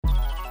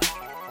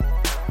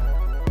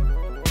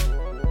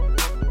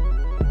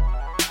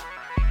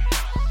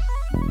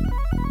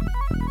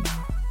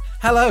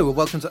Hello and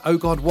welcome to Oh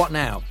God, What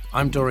Now?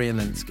 I'm Dorian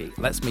Lynskey.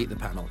 Let's meet the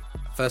panel.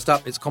 First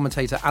up, it's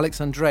commentator Alex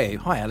Andreou.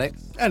 Hi,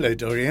 Alex. Hello,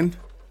 Dorian.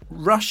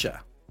 Russia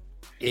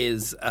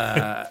is...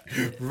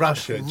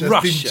 Russia, just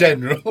Russia. in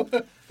general.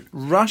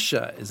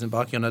 Russia is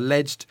embarking on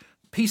alleged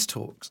peace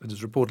talks and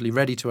is reportedly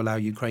ready to allow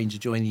Ukraine to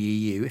join the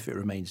EU if it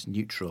remains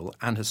neutral,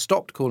 and has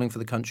stopped calling for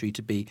the country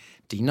to be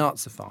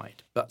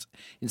denazified. But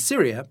in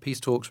Syria, peace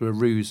talks were a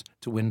ruse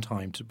to win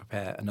time to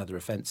prepare another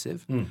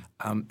offensive.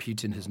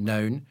 Putin has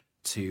known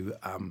to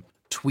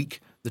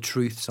tweak the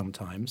truth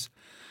sometimes.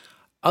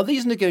 Are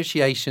these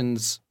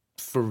negotiations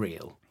for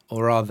real,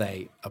 or are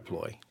they a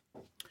ploy?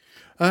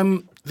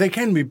 They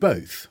can be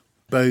both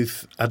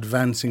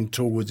advancing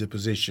towards a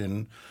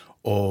position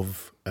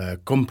of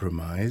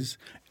compromise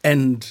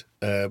and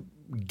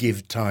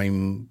give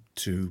time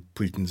to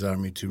Putin's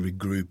army to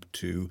regroup,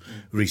 to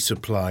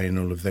resupply and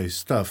all of those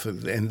stuff.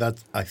 And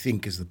that, I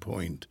think, is the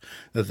point,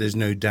 that there's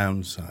no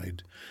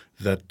downside,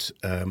 that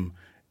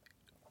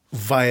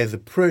via the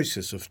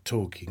process of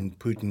talking,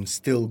 Putin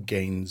still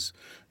gains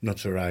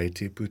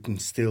notoriety. Putin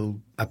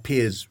still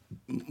appears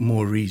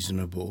more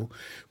reasonable.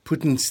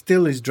 Putin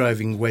still is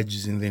driving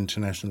wedges in the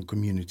international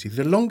community.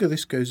 The longer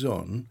this goes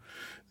on,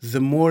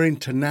 the more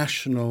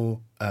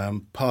international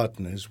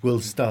partners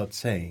will start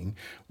saying,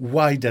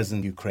 why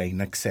doesn't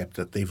Ukraine accept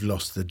that they've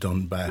lost the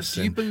Donbass?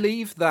 Do you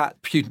believe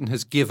that Putin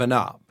has given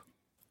up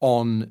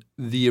on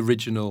the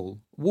original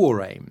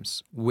war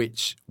aims,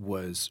 which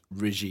was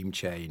regime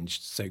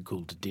change,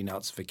 so-called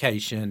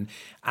denazification,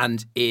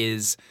 and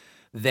is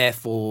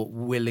therefore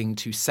willing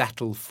to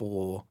settle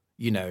for,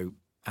 official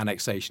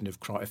annexation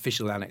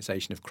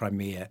of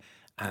Crimea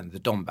and the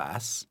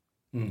Donbass?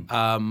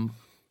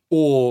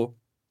 Or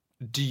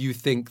do you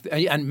think,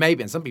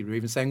 and some people are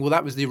even saying, well,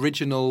 that was the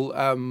original,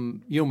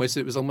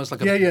 it was almost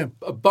like a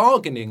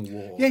bargaining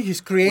war. Yeah,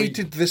 he's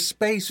created the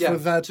space for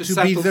that to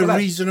be the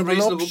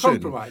reasonable option.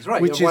 Compromise,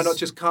 right. Why not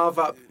just carve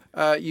up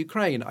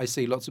Ukraine? I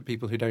see lots of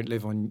people who don't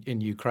live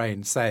in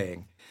Ukraine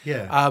saying.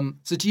 Yeah.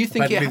 So do you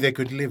think they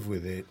could live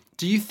with it?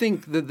 Do you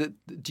think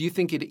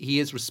he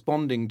is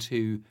responding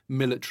to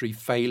military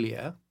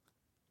failure?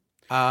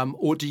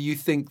 Or do you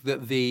think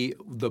that the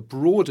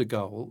broader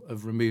goal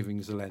of removing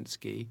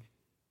Zelensky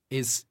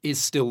is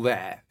still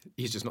there?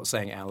 He's just not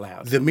saying it out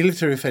loud. The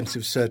military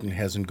offensive certainly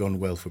hasn't gone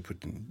well for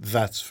Putin,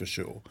 that's for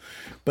sure.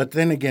 But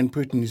then again,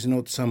 Putin is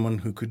not someone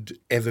who could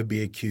ever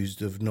be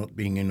accused of not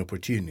being an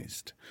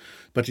opportunist.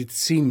 But it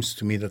seems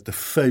to me that the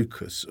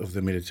focus of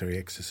the military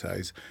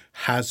exercise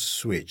has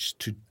switched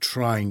to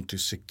trying to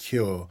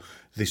secure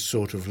this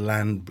sort of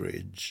land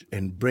bridge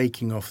and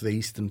breaking off the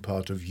eastern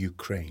part of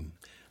Ukraine.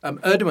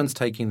 Erdogan's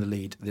taking the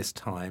lead this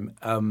time.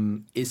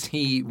 Is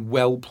he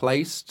well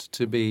placed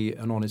to be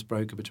an honest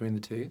broker between the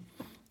two?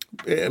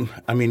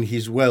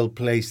 He's well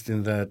placed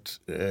in that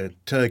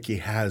Turkey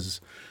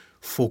has,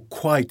 for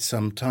quite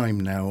some time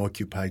now,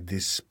 occupied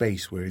this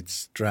space where it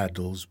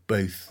straddles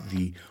both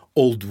the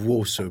old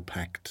Warsaw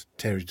Pact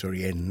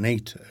territory and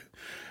NATO.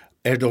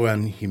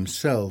 Erdogan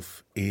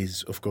himself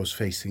is, of course,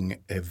 facing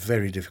a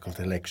very difficult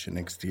election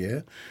next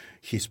year.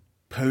 His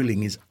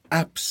polling is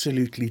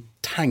absolutely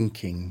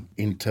tanking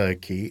in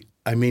Turkey.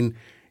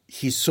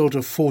 He's sort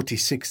of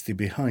 40-60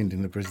 behind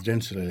in the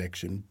presidential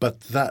election, but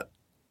that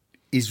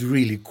is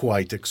really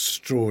quite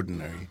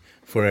extraordinary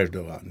for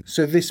Erdogan.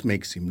 So this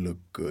makes him look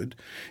good.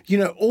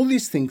 All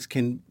these things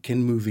can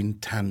move in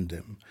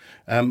tandem.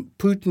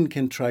 Putin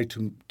can try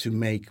to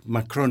make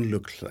Macron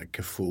look like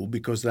a fool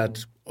because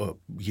that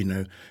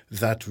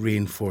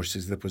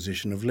reinforces the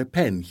position of Le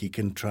Pen. He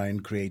can try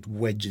and create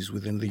wedges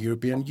within the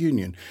European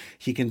Union.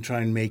 He can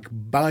try and make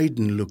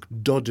Biden look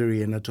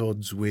doddery and at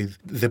odds with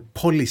the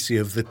policy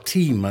of the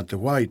team at the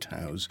White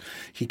House.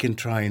 He can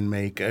try and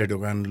make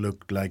Erdogan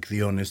look like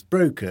the honest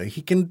broker.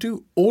 He can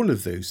do all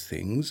of those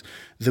things.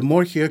 The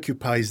more he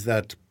occupies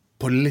that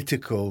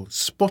political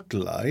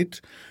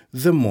spotlight,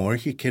 the more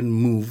he can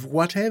move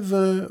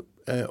whatever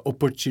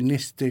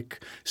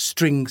opportunistic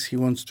strings he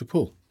wants to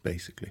pull,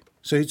 basically.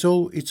 So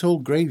it's all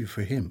gravy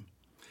for him.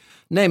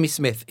 Naomi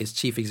Smith is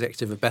Chief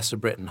Executive of Best of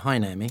Britain. Hi,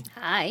 Naomi.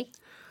 Hi.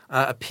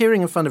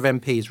 Appearing in front of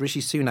MPs,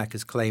 Rishi Sunak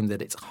has claimed that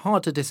it's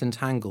hard to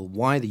disentangle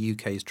why the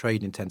UK's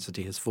trade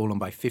intensity has fallen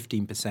by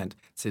 15%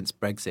 since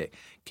Brexit.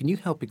 Can you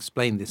help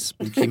explain this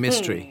spooky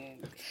mystery?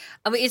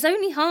 It's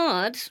only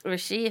hard,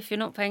 Rishi, if you're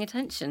not paying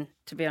attention,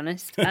 to be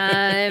honest.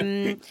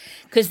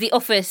 Because the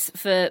Office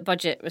for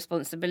Budget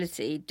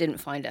Responsibility didn't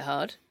find it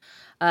hard.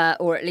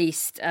 Or at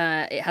least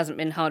it hasn't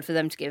been hard for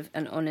them to give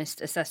an honest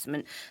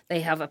assessment.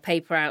 They have a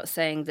paper out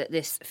saying that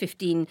this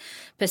 15%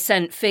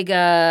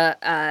 figure,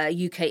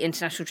 UK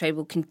international trade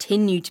will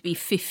continue to be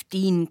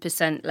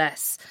 15%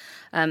 less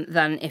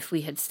than if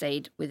we had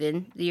stayed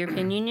within the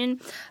European Union,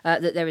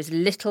 that there is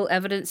little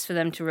evidence for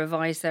them to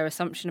revise their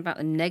assumption about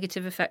the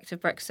negative effect of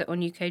Brexit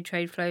on UK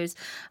trade flows,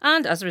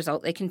 and as a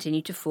result they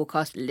continue to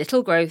forecast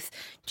little growth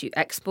to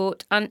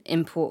export and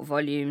import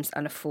volumes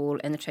and a fall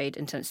in the trade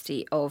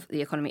intensity of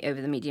the economy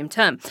over the medium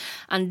term.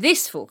 And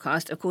this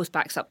forecast, of course,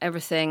 backs up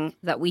everything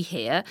that we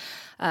hear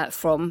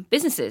from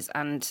businesses.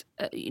 And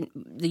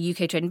the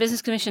UK Trade and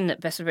Business Commission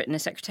that Bess has written a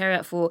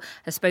secretariat for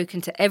has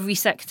spoken to every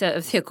sector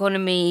of the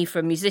economy,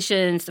 from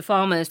musicians to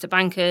farmers to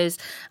bankers,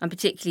 and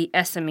particularly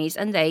SMEs.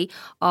 And they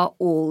are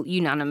all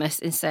unanimous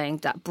in saying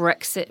that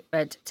Brexit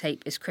red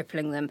tape is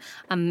crippling them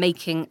and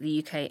making the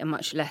UK a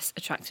much less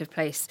attractive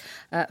place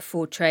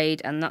for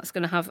trade. And that's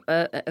going to have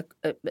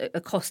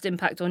a cost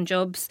impact on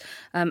jobs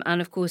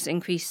and, of course,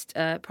 increased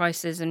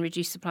prices and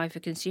reduced supply for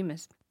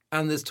consumers.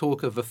 And there's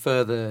talk of a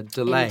further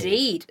delay.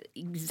 Indeed.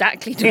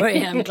 Exactly,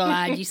 Dorian. I'm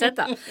glad you said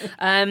that.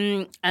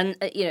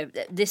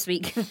 This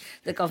week,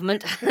 the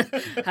government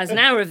has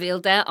now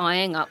revealed they're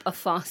eyeing up a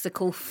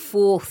farcical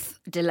fourth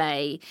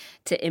delay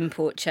to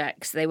import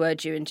checks. They were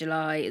due in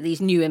July.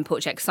 These new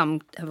import checks,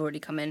 some have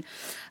already come in,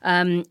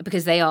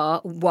 because they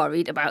are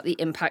worried about the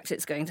impact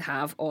it's going to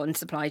have on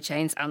supply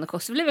chains and the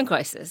cost of living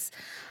crisis.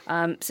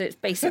 So it's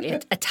basically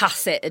a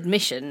tacit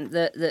admission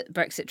that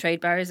Brexit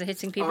trade barriers are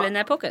hitting people in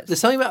their pockets.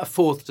 There's something about a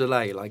fourth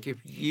delay. Like if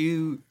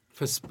you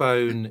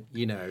postpone,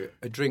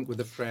 a drink with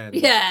a friend,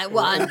 a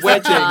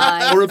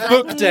wedding, or a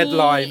book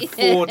deadline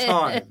 4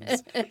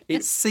 times,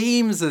 it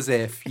seems as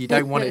if you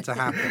don't want it to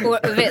happen. Or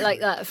a bit like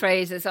that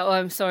phrase, it's like,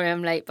 I'm sorry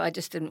I'm late, but I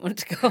just didn't want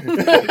to come.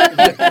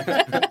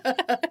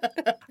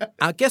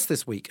 Our guest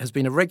this week has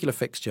been a regular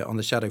fixture on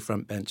the Shadow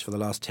front bench for the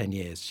last 10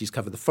 years. She's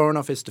covered the Foreign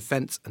Office,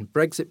 Defence and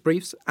Brexit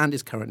briefs and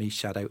is currently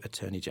Shadow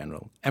Attorney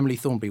General. Emily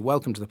Thornberry,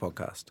 welcome to the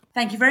podcast.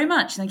 Thank you very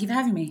much. Thank you for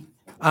having me.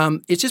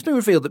 It's just been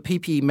revealed that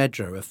PPE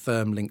Medro, a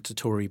firm linked to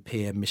Tory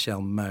peer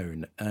Michelle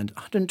Mone, earned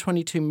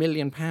 £122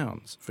 million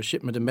for a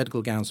shipment of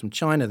medical gowns from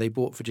China they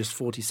bought for just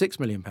 £46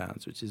 million,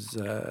 which is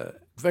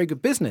very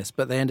good business,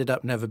 but they ended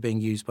up never being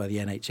used by the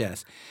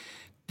NHS.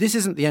 This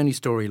isn't the only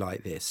story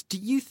like this. Do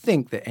you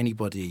think that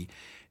anybody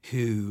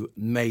who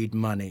made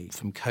money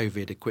from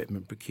COVID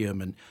equipment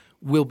procurement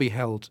will be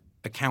held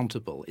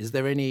accountable? Is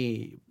there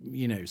any,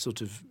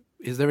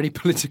 is there any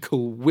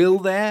political will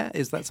there?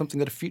 Is that something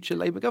that a future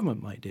Labour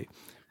government might do?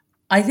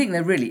 I think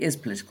there really is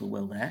political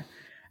will there.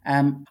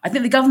 I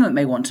think the government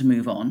may want to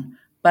move on,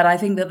 but I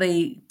think that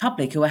the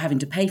public who are having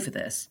to pay for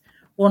this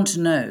want to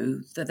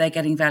know that they're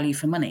getting value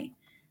for money.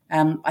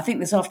 I think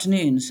this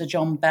afternoon, Sir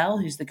John Bell,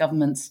 who's the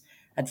government's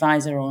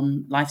advisor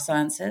on life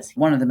sciences,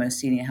 one of the most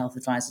senior health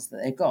advisors that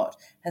they've got,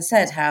 has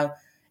said how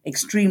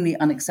extremely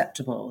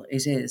unacceptable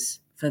it is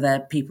for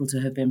their people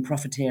to have been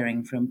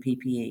profiteering from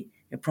PPE,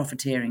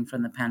 profiteering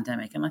from the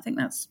pandemic. And I think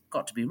that's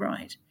got to be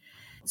right.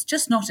 It's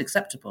just not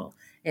acceptable.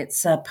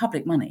 It's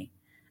public money.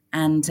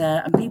 And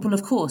people,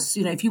 of course,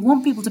 if you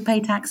want people to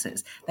pay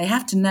taxes, they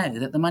have to know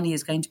that the money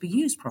is going to be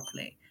used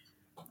properly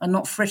and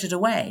not frittered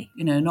away,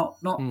 not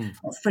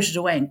frittered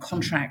away in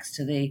contracts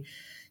to the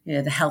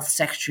health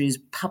secretary's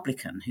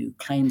publican who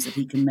claims that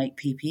he can make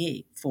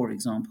PPE, for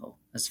example,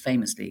 as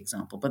famously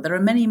example. But there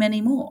are many,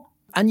 many more.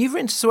 And you've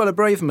written to Suella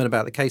Braverman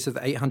about the case of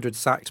the 800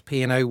 sacked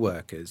P&O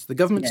workers. The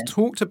government's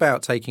talked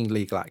about taking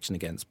legal action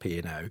against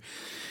P&O,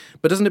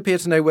 but doesn't appear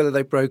to know whether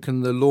they've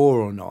broken the law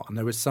or not. And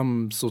there was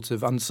some sort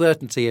of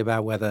uncertainty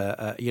about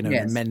whether, an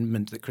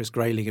amendment that Chris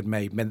Grayling had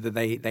made meant that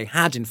they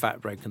had, in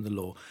fact, broken the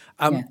law.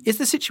 Is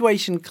the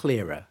situation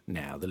clearer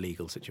now, the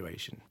legal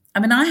situation? I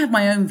mean, I have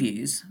my own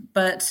views,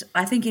 but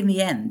I think in the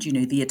end,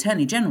 the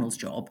Attorney General's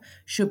job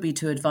should be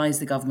to advise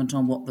the government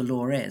on what the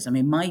law is. I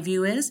mean, my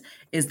view is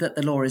that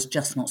the law is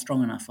just not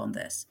strong enough on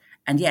this.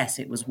 And yes,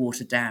 it was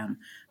watered down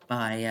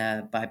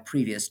by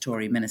previous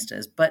Tory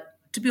ministers, but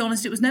to be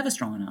honest, it was never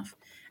strong enough.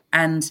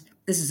 And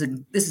this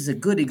is a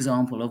good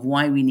example of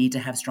why we need to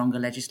have stronger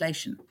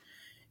legislation.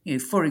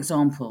 For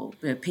example,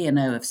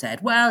 P&O have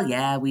said,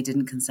 we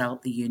didn't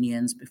consult the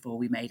unions before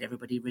we made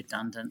everybody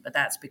redundant, but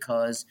that's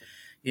because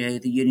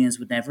the unions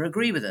would never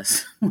agree with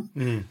us.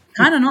 Kind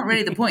of not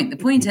really the point. The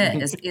point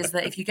is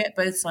that if you get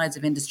both sides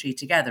of industry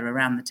together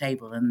around the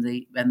table and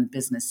the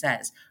business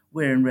says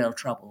we're in real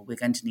trouble, we're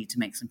going to need to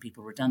make some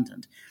people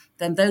redundant,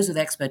 then those with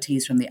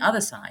expertise from the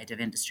other side of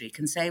industry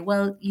can say,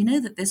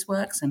 that this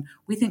works and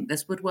we think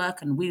this would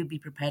work and we would be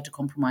prepared to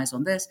compromise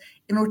on this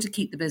in order to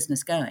keep the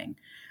business going.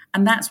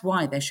 And that's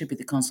why there should be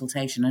the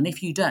consultation. And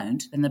if you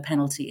don't, then the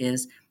penalty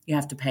is you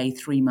have to pay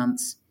 3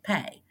 months'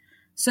 pay.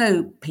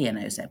 So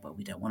P&O said,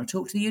 we don't want to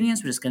talk to the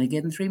unions. We're just going to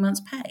give them 3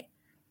 months' pay.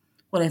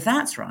 Well, if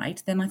that's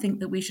right, then I think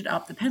that we should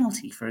up the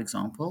penalty, for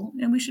example,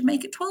 and we should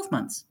make it 12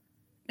 months.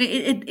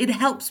 It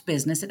helps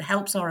business. It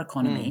helps our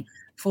economy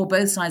for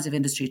both sides of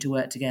industry to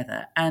work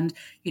together. And,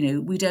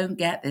 we don't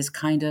get this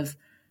kind of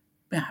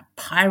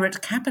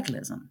pirate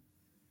capitalism.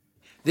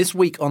 This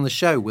week on the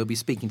show, we'll be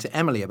speaking to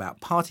Emily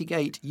about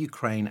Partygate,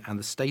 Ukraine and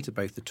the state of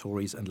both the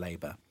Tories and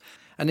Labour.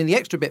 And in the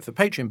extra bit for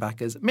Patreon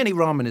backers, Minnie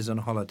Rahman is on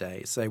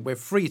holiday, so we're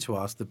free to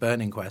ask the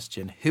burning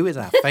question, who is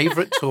our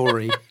favourite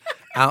Tory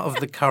out of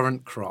the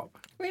current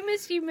crop? We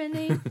miss you,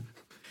 Minnie.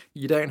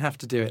 You don't have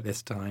to do it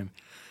this time.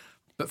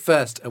 But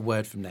first, a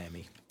word from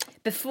Naomi.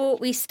 Before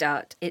we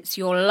start, it's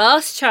your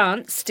last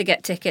chance to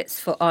get tickets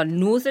for our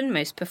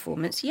northernmost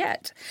performance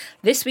yet.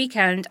 This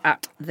weekend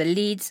at the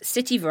Leeds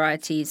City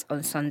Varieties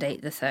on Sunday,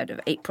 the 3rd of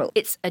April.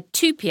 It's a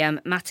 2 p.m.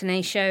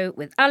 matinee show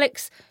with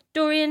Alex,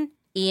 Dorian,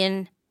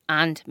 Ian,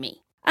 and me.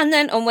 And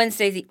then on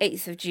Wednesday, the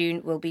 8th of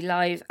June, we'll be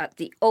live at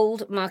the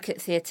Old Market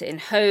Theatre in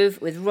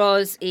Hove with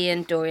Roz,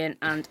 Ian, Dorian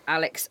and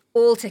Alex.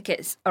 All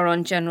tickets are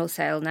on general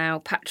sale now.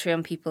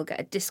 Patreon people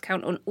get a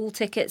discount on all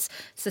tickets.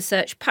 So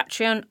search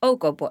Patreon, Oh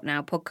God What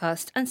Now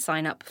podcast and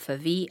sign up for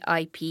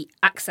VIP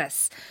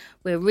access.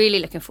 We're really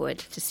looking forward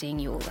to seeing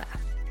you all there.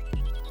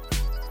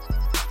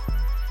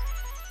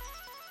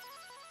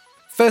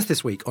 First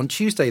this week, on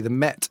Tuesday, the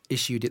Met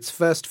issued its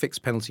first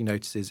fixed penalty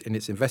notices in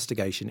its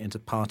investigation into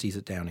parties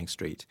at Downing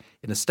Street.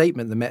 In a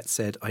statement, the Met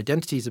said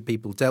identities of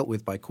people dealt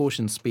with by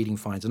cautions, speeding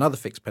fines and other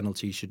fixed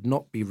penalties should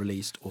not be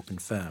released or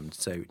confirmed,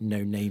 so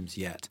no names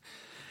yet.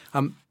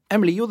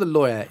 Emily, you're the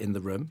lawyer in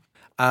the room.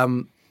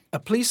 A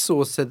police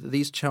source said that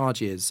these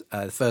charges,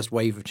 the first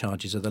wave of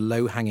charges, are the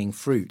low-hanging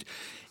fruit.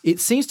 It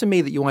seems to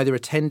me that you either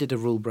attended a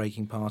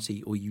rule-breaking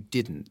party or you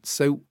didn't.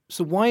 So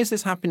why is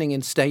this happening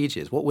in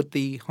stages? What would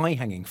the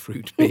high-hanging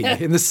fruit be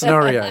in this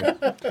scenario?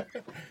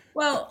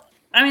 Well,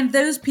 I mean,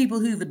 those people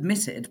who've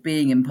admitted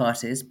being at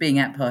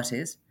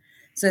parties,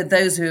 so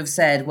those who have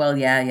said, well,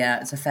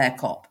 yeah, it's a fair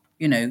cop,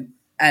 and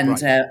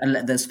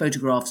there's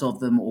photographs of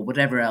them or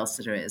whatever else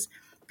there is,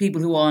 people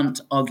who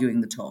aren't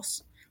arguing the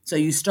toss. So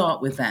you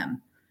start with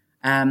them.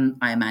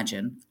 I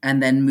imagine,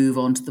 and then move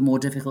on to the more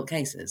difficult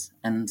cases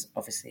and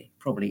obviously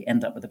probably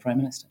end up with the Prime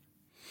Minister.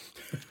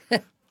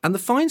 And the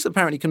fines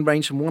apparently can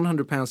range from £100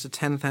 to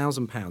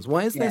 £10,000.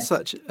 Why is there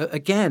such...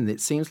 Again,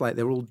 it seems like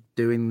they're all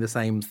doing the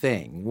same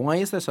thing. Why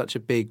is there such a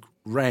big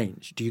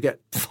range? Do you get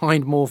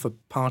fined more for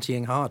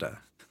partying harder?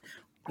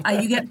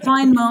 You get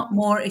fined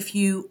more if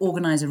you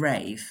organise a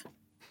rave.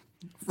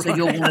 So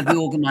you're one of the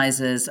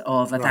organisers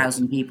of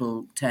 1,000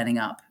 people turning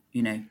up,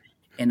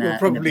 We'll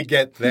probably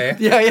get there.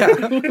 Yeah.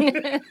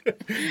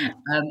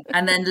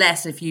 And then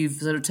less if you've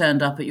sort of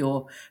turned up at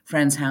your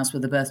friend's house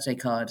with a birthday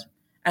card,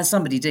 as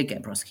somebody did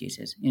get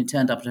prosecuted.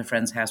 Turned up at a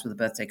friend's house with a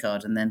birthday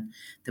card, and then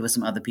there were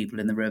some other people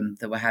in the room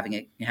that were having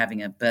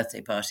a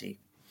birthday party.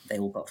 They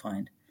all got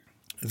fined.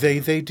 They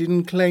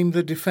didn't claim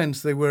the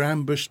defence. They were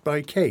ambushed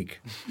by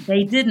cake.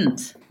 They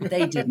didn't.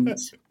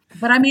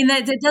 But I mean,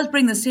 it does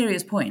bring the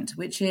serious point,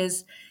 which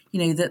is,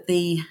 that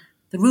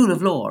the rule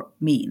of law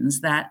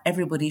means that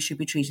everybody should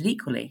be treated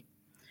equally.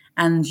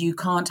 And you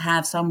can't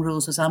have some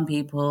rules for some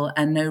people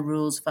and no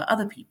rules for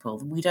other people.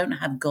 We don't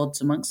have gods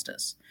amongst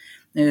us.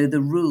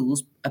 The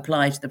rules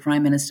apply to the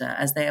Prime Minister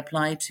as they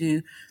apply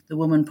to the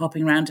woman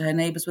popping round to her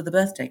neighbours with a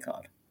birthday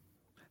card.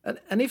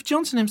 And if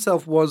Johnson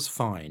himself was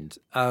fined,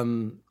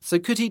 so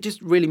could he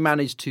just really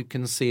manage to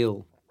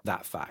conceal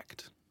that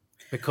fact?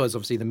 Because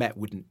obviously the Met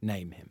wouldn't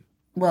name him.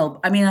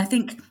 Well, I mean, I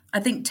think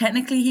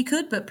technically he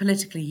could, but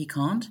politically he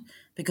can't,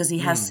 because he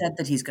has said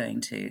that he's going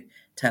to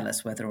tell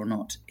us whether or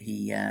not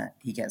he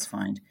gets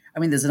fined. I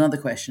mean, there's another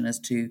question as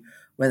to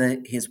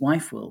whether his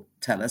wife will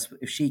tell us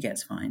if she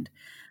gets fined.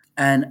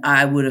 And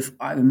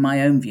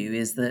my own view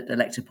is that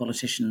elected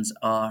politicians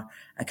are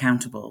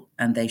accountable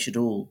and they should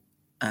all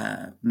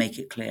make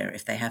it clear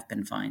if they have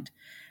been fined.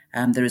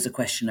 There is a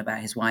question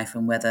about his wife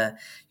and whether,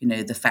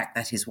 the fact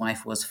that his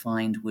wife was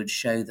fined would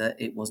show that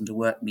it wasn't a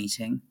work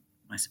meeting,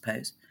 I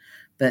suppose.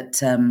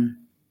 But,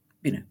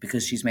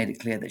 because she's made it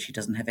clear that she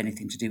doesn't have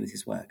anything to do with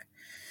his work.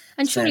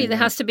 And surely there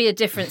has to be a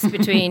difference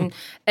between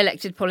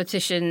elected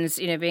politicians,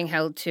 being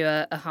held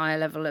to a higher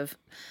level of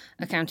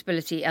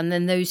accountability and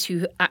then those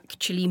who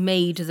actually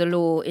made the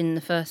law in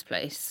the first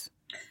place.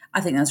 I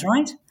think that's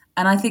right.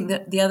 And I think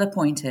that the other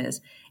point is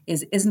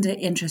isn't it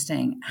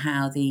interesting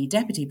how the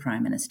Deputy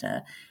Prime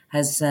Minister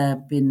has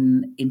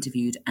been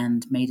interviewed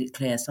and made it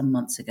clear some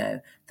months ago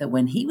that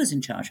when he was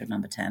in charge of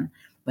Number 10,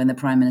 when the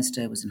Prime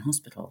Minister was in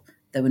hospital,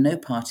 there were no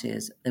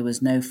parties, there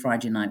was no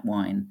Friday night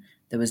wine,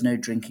 there was no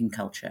drinking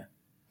culture.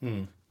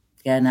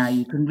 Yeah, now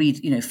you can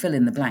read, fill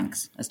in the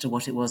blanks as to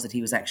what it was that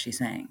he was actually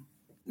saying.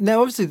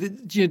 Now, obviously,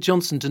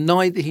 Johnson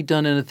denied that he'd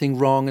done anything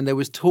wrong, and there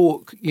was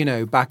talk,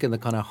 back in the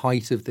kind of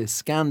height of this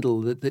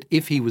scandal, that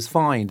if he was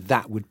fined,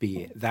 that would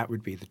be it. That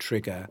would be the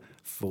trigger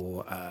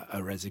for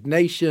a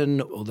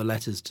resignation or the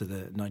letters to the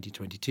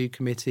 1922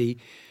 committee.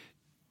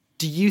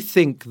 Do you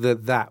think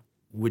that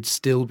would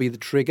still be the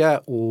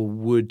trigger, or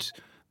would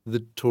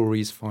the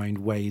Tories find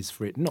ways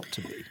for it not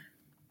to be?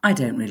 I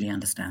don't really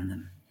understand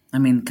them. I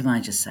mean, can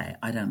I just say,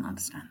 I don't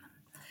understand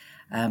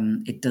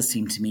them. It does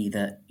seem to me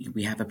that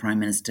we have a Prime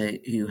Minister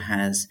who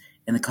has,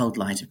 in the cold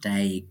light of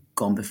day,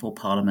 gone before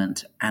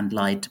Parliament and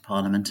lied to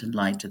Parliament and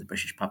lied to the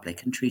British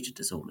public and treated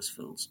us all as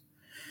fools.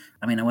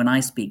 I mean, when I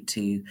speak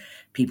to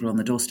people on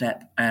the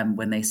doorstep,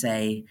 when they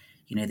say,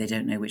 they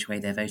don't know which way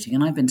they're voting,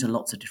 and I've been to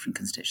lots of different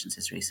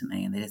constituencies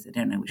recently, and they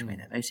don't know which way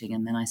they're voting,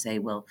 and then I say,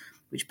 well,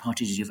 which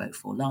party did you vote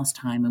for last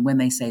time? And when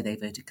they say they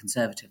voted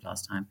Conservative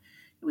last time,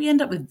 we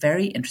end up with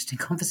very interesting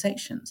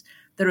conversations.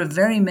 There are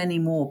very many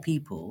more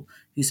people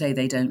who say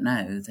they don't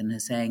know than are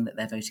saying that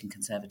they're voting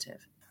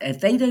Conservative. If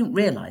they don't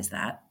realise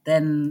that,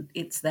 then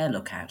it's their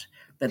lookout.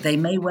 But they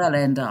may well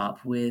end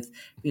up with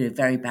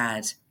very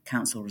bad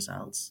council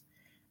results.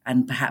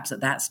 And perhaps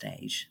at that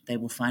stage, they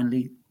will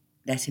finally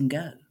let him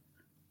go.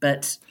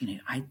 But,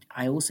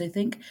 I also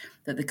think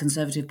that the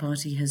Conservative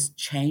Party has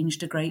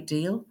changed a great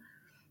deal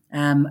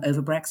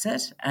over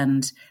Brexit.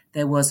 And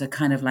there was a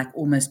kind of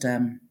almost,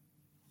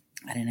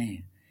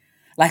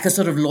 like a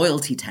sort of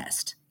loyalty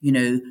test.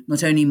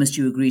 Not only must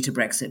you agree to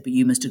Brexit, but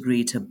you must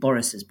agree to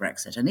Boris's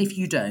Brexit. And if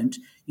you don't,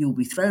 you will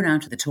be thrown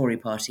out of the Tory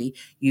party.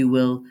 You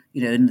will,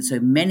 and so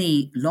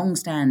many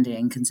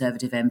long-standing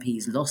Conservative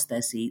MPs lost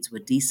their seats, were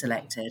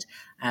deselected.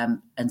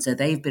 And so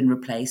they've been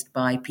replaced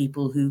by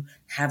people who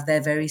have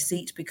their very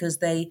seat because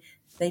they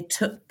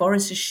took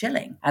Boris's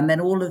shilling. And then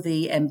all of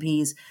the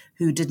MPs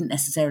who didn't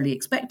necessarily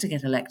expect to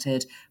get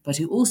elected, but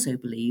who also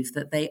believe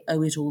that they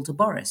owe it all to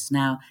Boris.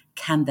 Now,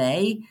 can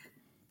they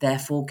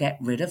therefore get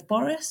rid of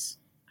Boris?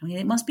 I mean,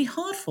 it must be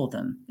hard for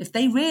them if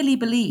they really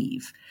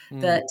believe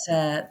that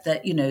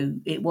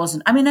it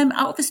wasn't. I mean,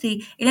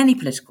 obviously, in any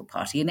political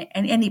party, and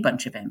any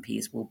bunch of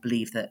MPs will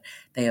believe that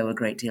they owe a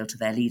great deal to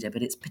their leader,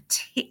 but it's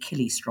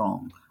particularly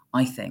strong,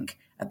 I think,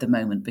 at the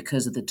moment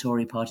because of the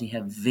Tory party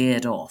have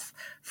veered off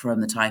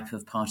from the type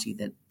of party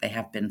that they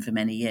have been for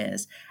many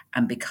years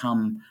and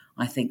become,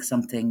 I think,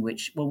 something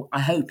which, well,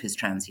 I hope is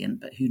transient,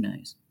 but who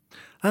knows?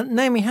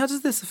 Naomi, how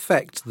does this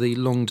affect the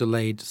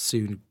long-delayed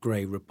Sue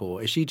Gray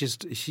report? Is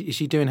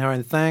she doing her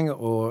own thing,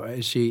 or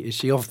is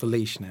she off the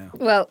leash now?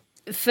 Well,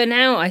 for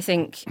now, I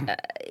think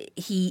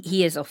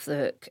he is off the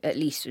hook, at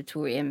least with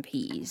Tory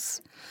MPs.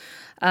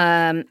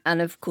 And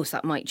of course,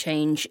 that might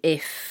change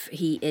if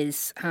he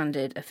is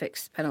handed a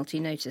fixed penalty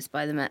notice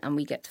by the Met and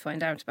we get to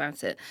find out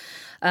about it,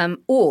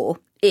 or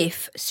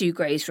if Sue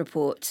Gray's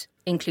report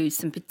includes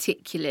some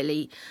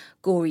particularly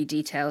gory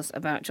details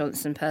about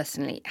Johnson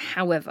personally.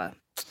 However,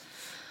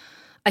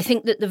 I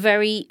think that the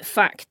very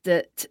fact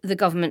that the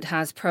government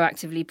has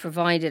proactively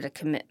provided a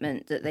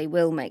commitment that they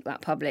will make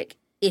that public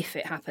if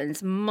it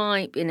happens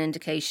might be an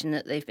indication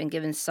that they've been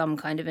given some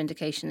kind of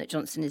indication that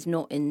Johnson is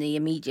not in the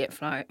immediate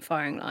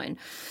firing line.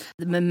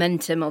 The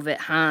momentum of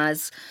it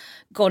has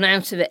gone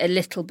out of it a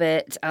little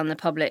bit, and the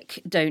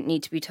public don't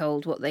need to be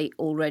told what they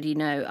already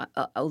know,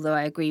 although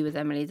I agree with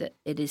Emily that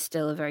it is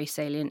still a very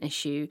salient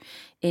issue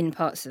in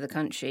parts of the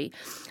country.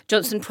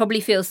 Johnson probably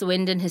feels the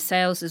wind in his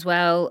sails as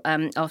well.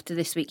 After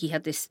this week, he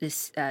had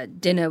this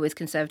dinner with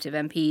Conservative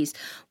MPs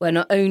where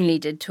not only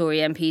did Tory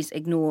MPs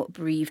ignore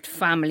bereaved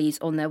families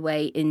on their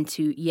way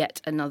into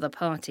yet another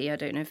party. I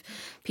don't know if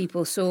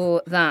people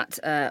saw that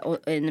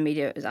in the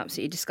media. It was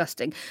absolutely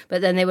disgusting. But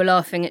then they were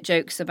laughing at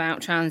jokes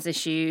about trans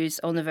issues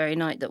on the very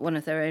night that one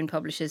of their own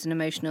publishes an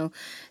emotional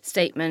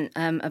statement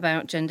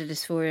about gender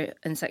dysphoria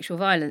and sexual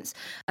violence.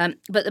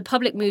 But the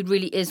public mood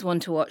really is one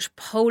to watch.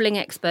 Polling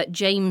expert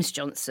James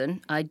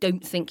Johnson, I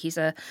don't think he's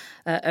a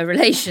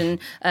relation,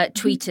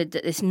 tweeted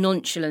that this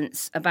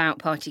nonchalance about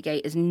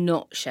Partygate is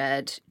not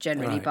shared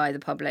generally by the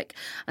public.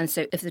 And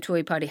so if the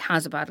Tory party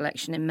has a bad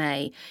election in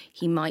May,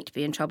 he might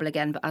be in trouble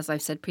again. But as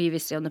I've said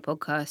previously on the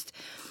podcast,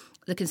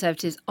 the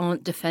Conservatives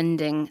aren't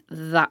defending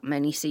that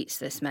many seats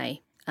this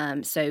May.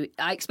 So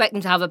I expect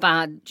them to have a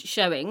bad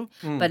showing,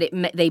 but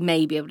they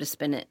may be able to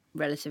spin it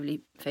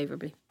relatively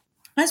favourably.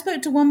 I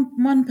spoke to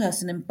one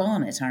person in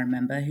Barnet, I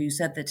remember, who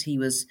said that he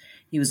was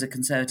a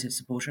Conservative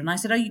supporter. And I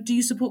said, do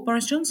you support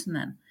Boris Johnson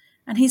then?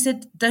 And he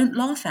said, don't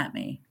laugh at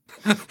me.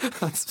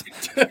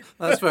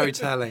 That's very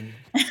telling.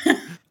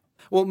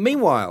 Well,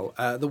 meanwhile,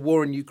 the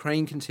war in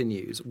Ukraine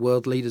continues.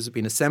 World leaders have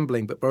been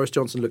assembling, but Boris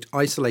Johnson looked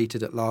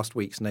isolated at last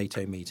week's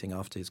NATO meeting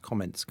after his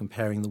comments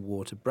comparing the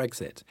war to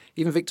Brexit.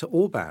 Even Viktor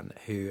Orban,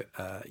 who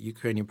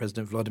Ukrainian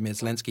President Volodymyr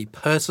Zelensky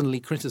personally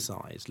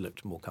criticised,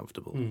 looked more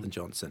comfortable than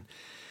Johnson.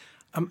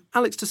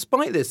 Alex,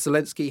 despite this,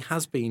 Zelensky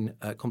has been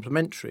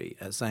complimentary,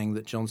 saying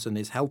that Johnson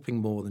is helping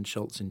more than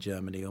Scholz in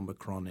Germany or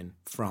Macron in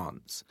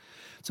France.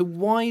 So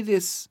why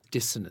this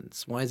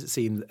dissonance? Why does it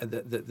seem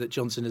that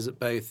Johnson is at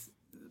both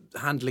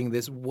handling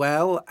this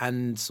well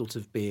and sort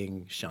of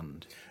being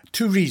shunned?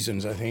 Two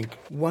reasons, I think.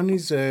 One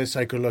is a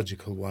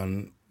psychological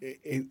one.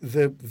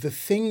 The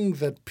thing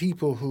that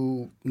people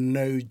who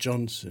know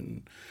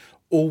Johnson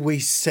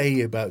always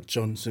say about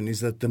Johnson is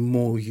that the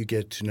more you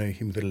get to know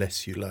him, the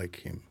less you like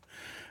him.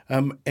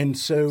 And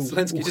so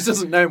Zelensky just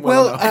doesn't know him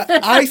well enough.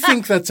 I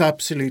think that's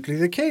absolutely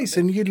the case.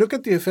 And you look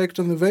at the effect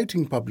on the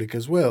voting public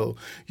as well.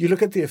 You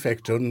look at the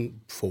effect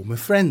on former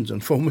friends, on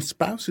former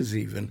spouses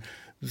even.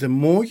 The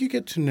more you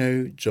get to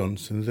know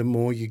Johnson, the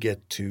more you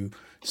get to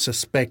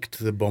suspect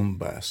the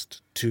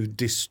bombast, to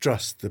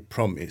distrust the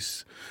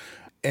promise.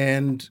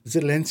 And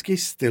Zelensky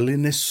is still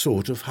in a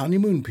sort of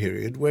honeymoon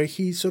period where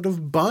he sort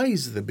of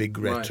buys the big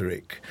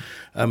rhetoric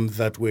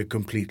that we're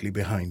completely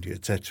behind you,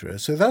 etc.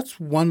 So that's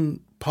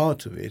one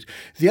part of it.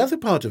 The other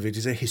part of it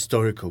is a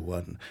historical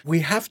one. We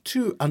have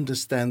to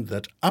understand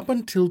that up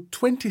until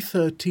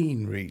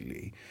 2013,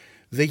 really,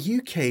 the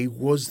UK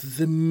was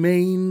the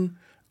main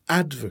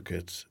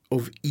advocate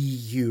of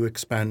EU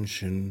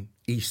expansion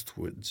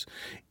eastwards.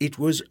 It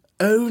was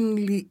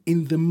only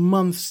in the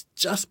months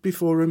just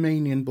before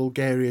Romania and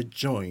Bulgaria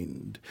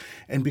joined,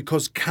 and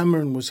because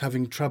Cameron was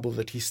having trouble,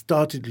 that he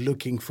started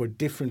looking for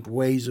different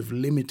ways of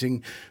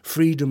limiting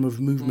freedom of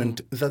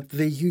movement, that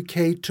the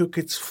UK took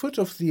its foot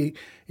off the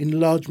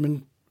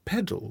enlargement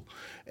pedal.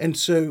 And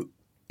so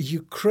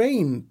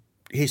Ukraine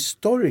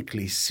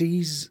historically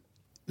sees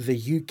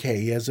the UK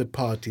as a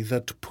party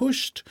that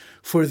pushed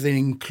for the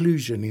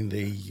inclusion in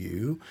the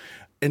EU.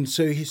 And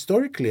so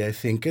historically, I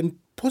think, and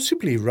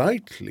possibly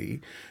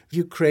rightly,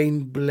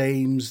 Ukraine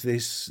blames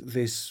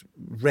this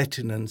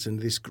reticence and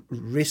this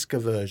risk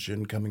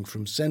aversion coming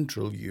from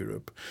Central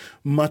Europe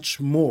much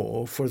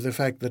more for the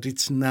fact that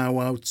it's now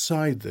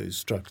outside those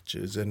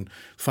structures and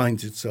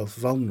finds itself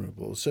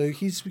vulnerable. So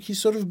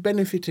he's sort of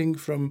benefiting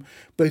from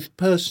both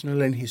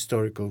personal and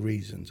historical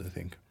reasons, I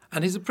think.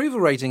 And his approval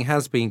rating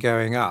has been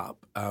going up.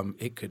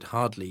 It could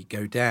hardly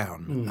go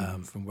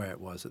down from where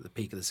it was at the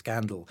peak of the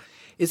scandal.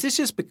 Is this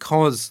just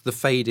because the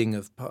fading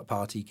of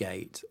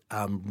Partygate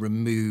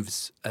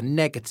removes a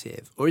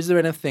negative, or is there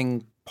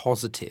anything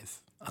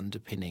positive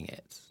underpinning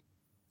it?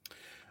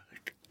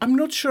 I'm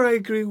not sure I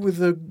agree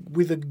with a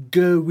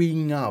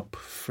going up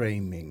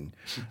framing.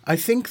 I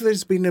think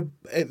there's been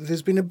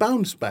a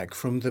bounce back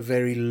from the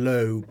very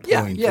low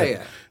point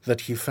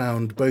that he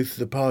found both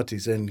the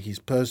parties and his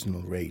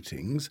personal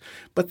ratings,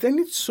 but then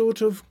it's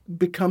sort of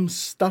become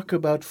stuck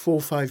about 4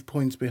 or 5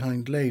 points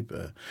behind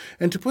Labour.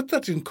 And to put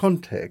that in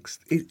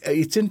context,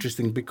 it's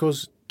interesting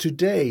because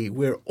today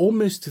we're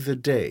almost to the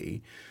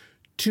day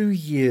 2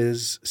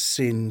 years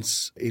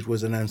since it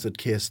was announced that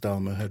Keir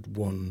Starmer had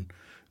won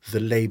the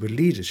Labour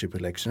leadership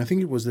election. I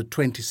think it was the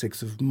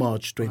 26th of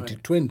March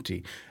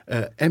 2020.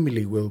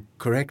 Emily will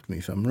correct me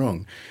if I'm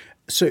wrong.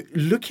 So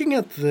looking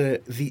at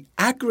the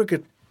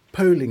aggregate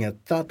polling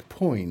at that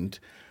point,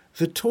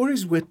 the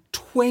Tories were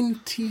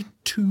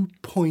 22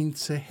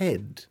 points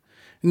ahead.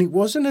 And it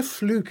wasn't a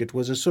fluke, it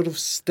was a sort of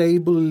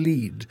stable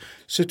lead.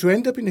 So to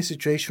end up in a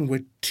situation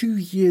where 2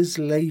 years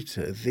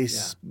later,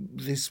 this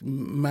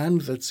man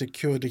that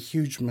secured a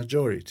huge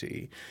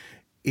majority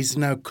is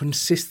now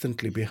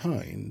consistently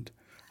behind,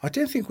 I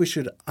don't think we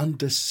should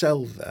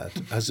undersell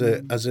that as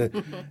a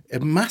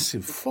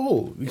massive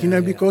fall,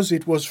 because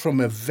it was from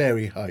a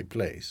very high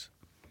place.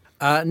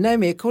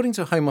 Naomi, according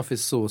to a Home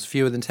Office source,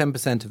 fewer than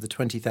 10% of the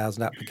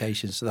 20,000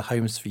 applications to the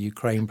Homes for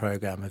Ukraine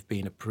programme have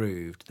been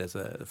approved. There's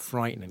a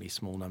frighteningly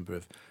small number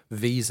of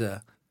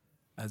visa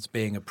as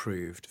being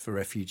approved for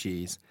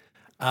refugees.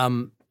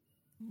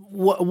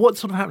 What's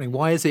sort of happening?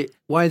 Why is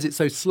it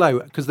so slow?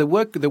 Because there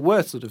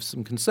were sort of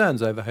some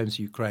concerns over Homes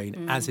for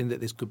Ukraine, as in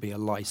that this could be a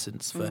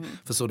license for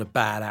sort of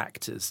bad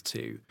actors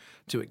to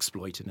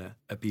exploit and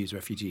abuse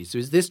refugees. So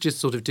is this just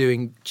sort of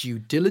doing due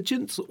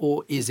diligence,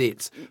 or is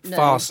it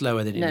far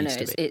slower than it needs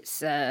to be?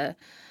 It's a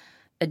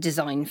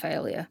design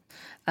failure,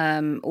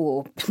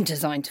 or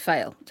designed to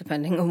fail,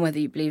 depending on whether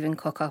you believe in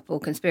cock-up or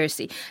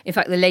conspiracy. In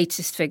fact, the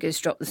latest figures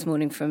dropped this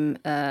morning from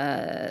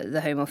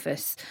the Home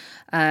Office,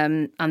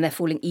 and they're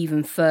falling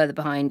even further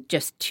behind,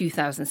 just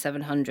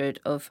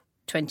 2,700 of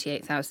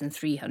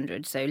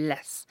 28,300, so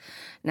less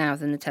now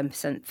than the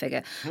 10%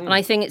 figure. And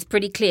I think it's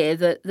pretty clear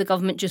that the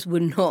government just were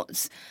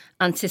not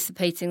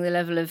anticipating the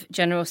level of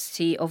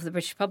generosity of the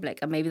British public.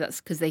 And maybe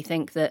that's because they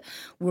think that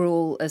we're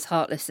all as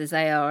heartless as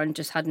they are and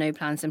just had no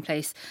plans in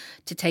place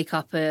to take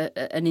up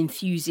an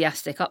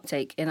enthusiastic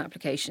uptake in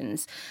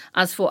applications.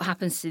 As for what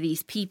happens to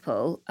these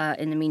people,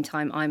 in the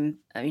meantime, I'm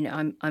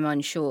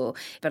unsure,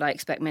 but I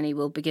expect many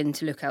will begin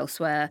to look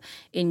elsewhere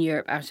in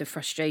Europe out of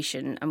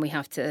frustration. And we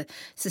have to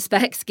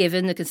suspect,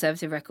 given the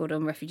Conservative record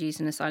on refugees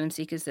and asylum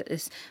seekers, that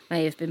this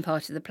may have been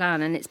part of the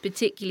plan. And it's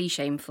particularly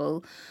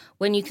shameful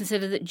when you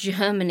consider that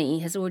Germany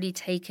has already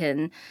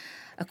taken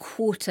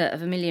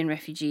 250,000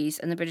 refugees,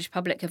 and the British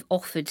public have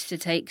offered to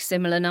take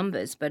similar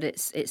numbers, but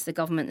it's the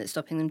government that's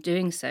stopping them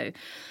doing so.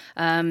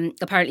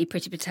 Apparently,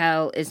 Priti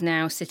Patel is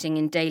now sitting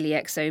in daily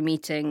EXO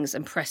meetings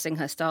and pressing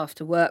her staff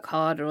to work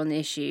harder on the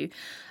issue,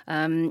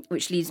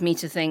 which leads me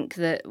to think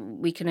that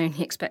we can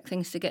only expect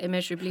things to get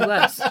immeasurably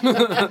worse.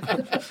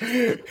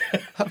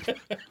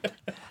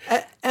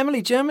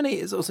 Emily, Germany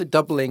is also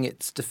doubling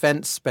its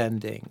defence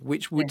spending,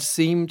 which would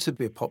seem to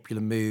be a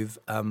popular move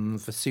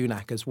for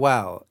Sunak as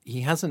well.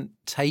 He hasn't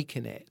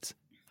taken it.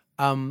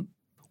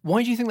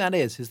 Why do you think that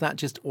is? Is that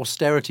just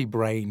austerity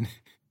brain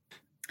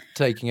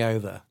taking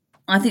over?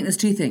 I think there's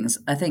two things.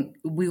 I think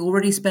we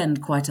already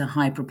spend quite a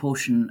high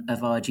proportion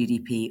of our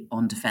GDP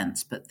on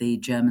defence, but the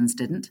Germans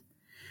didn't.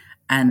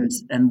 And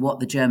what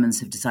the Germans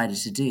have decided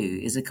to do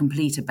is a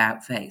complete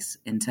about-face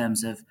in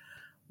terms of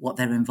what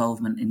their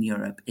involvement in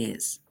Europe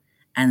is,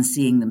 and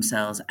seeing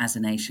themselves as a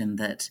nation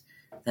that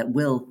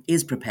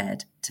is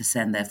prepared to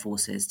send their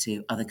forces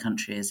to other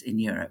countries in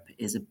Europe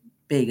is a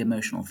big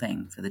emotional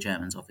thing for the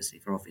Germans, obviously,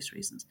 for obvious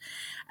reasons.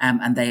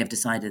 And they have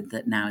decided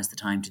that now is the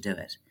time to do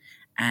it.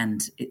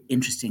 And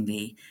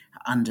interestingly,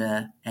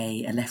 under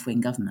a left-wing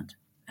government.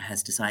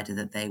 has decided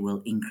that they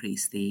will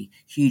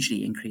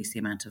hugely increase the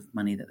amount of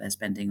money that they're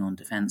spending on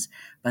defence,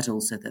 but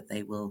also that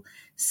they will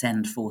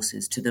send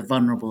forces to the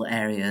vulnerable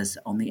areas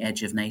on the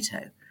edge of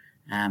NATO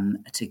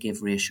to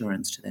give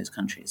reassurance to those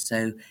countries.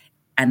 So,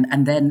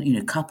 and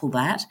then couple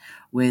that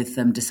with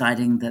them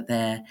deciding that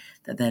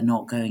they're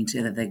not going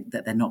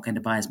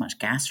to buy as much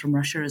gas from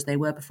Russia as they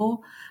were before,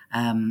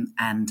 and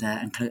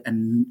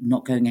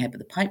not going ahead with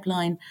the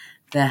pipeline.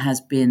 There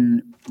has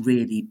been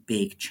really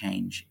big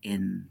change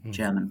in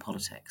German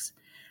politics.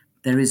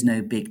 There is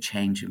no big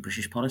change in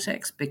British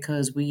politics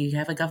because we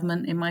have a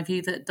government, in my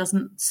view, that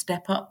doesn't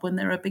step up when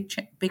there are big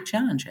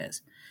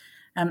challenges.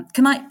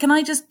 Can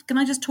I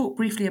just talk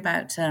briefly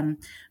about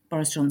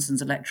Boris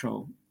Johnson's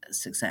electoral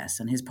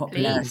success and his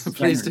popularity?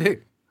 Please do.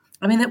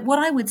 I mean, what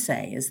I would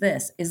say is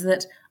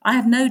that I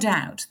have no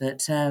doubt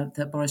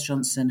that Boris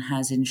Johnson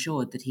has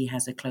ensured that he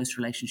has a close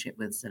relationship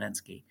with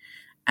Zelensky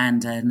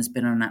and has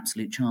been on an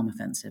absolute charm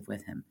offensive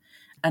with him.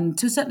 And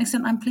to a certain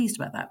extent, I'm pleased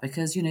about that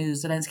because,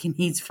 Zelensky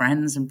needs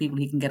friends and people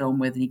he can get on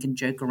with and he can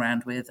joke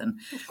around with and,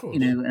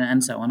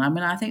 and so on. I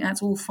mean, I think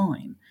that's all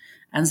fine.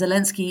 And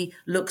Zelensky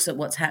looks at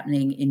what's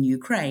happening in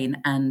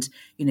Ukraine and,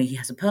 he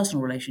has a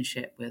personal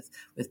relationship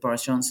with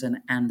Boris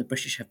Johnson, and the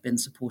British have been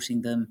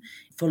supporting them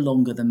for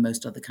longer than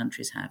most other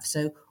countries have.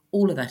 So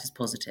all of that is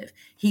positive.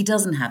 He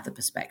doesn't have the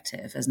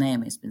perspective, as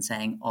Naomi's been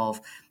saying, of,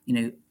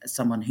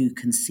 someone who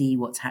can see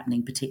what's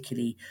happening,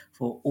 particularly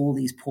for all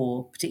these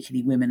poor,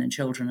 particularly women and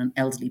children and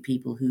elderly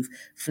people who've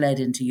fled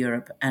into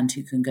Europe and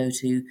who can go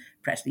to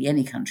practically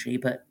any country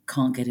but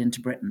can't get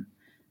into Britain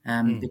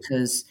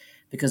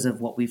because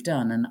of what we've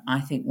done. And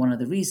I think one of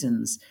the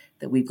reasons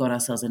that we've got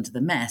ourselves into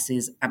the mess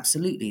is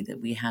absolutely that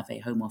we have a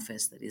Home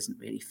Office that isn't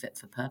really fit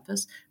for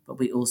purpose, but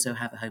we also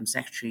have a Home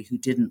Secretary who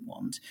didn't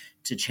want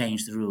to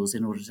change the rules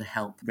in order to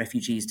help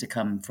refugees to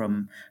come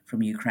from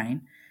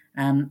Ukraine.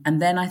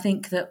 And then I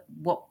think that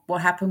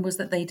what happened was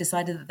that they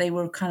decided that they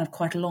were kind of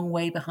quite a long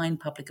way behind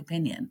public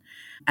opinion.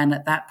 And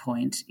at that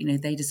point,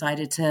 they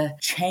decided to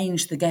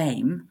change the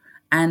game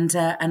and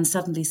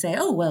suddenly say,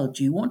 oh, well,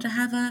 do you want to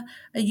have a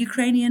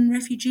Ukrainian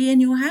refugee in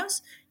your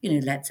house?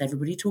 Let's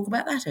everybody talk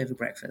about that over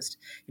breakfast.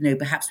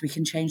 Perhaps we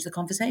can change the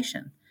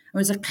conversation. It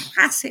was a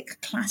classic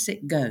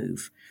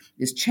Gove.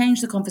 Is change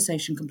the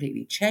conversation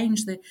completely.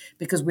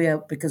 Because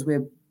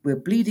we're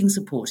bleeding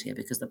support here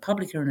because the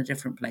public are in a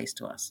different place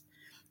to us.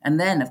 And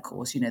then, of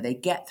course, they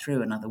get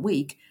through another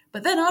week.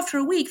 But then after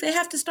a week, they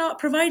have to start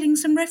providing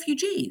some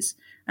refugees.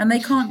 And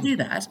they can't do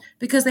that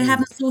because they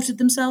haven't sorted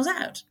themselves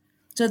out.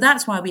 So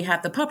that's why we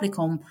have the public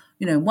on,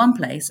 one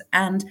place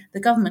and the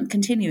government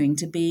continuing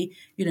to be,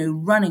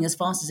 running as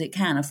fast as it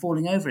can or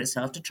falling over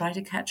itself to try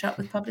to catch up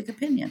with public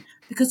opinion.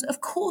 Because,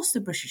 of course, the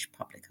British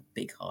public are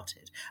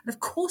big-hearted. And, of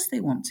course, they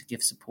want to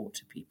give support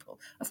to people.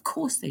 Of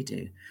course they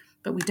do.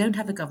 But we don't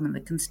have a government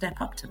that can step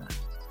up to that.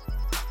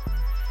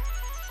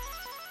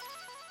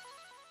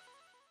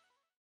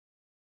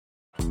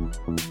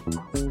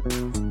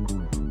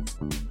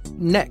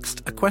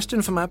 Next, a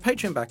question from our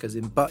Patreon backers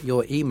in But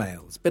Your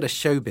Emails. Bit of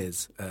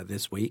showbiz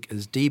this week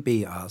as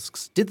DB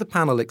asks, did the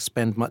panel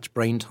expend much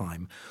brain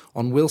time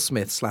on Will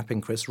Smith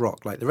slapping Chris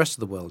Rock like the rest of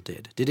the world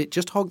did? Did it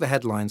just hog the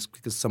headlines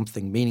because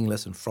something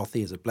meaningless and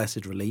frothy is a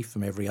blessed relief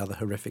from every other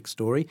horrific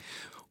story?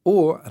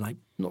 Or, and I'm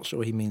not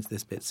sure he means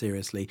this bit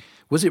seriously,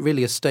 was it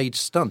really a staged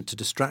stunt to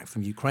distract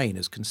from Ukraine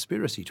as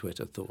conspiracy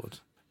Twitter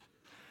thought?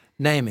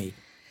 Naomi,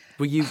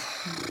 were you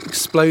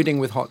exploding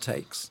with hot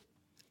takes?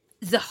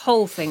 The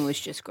whole thing was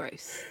just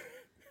gross.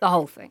 The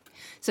whole thing.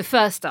 So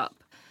first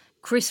up,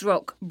 Chris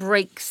Rock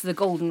breaks the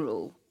golden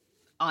rule,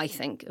 I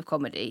think, of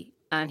comedy,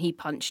 and he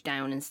punched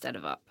down instead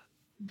of up.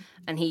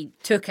 And he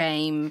took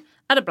aim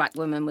at a black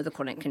woman with a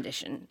chronic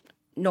condition.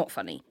 Not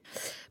funny.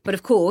 But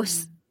of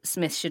course,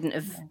 Smith shouldn't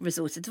have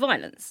resorted to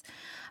violence.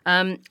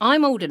 I'm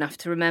old enough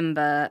to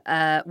remember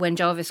when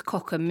Jarvis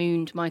Cocker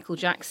mooned Michael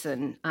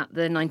Jackson at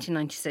the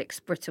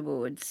 1996 Brit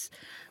Awards,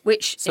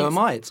 which... So am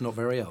I. It's not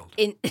very old.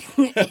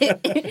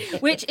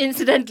 Which,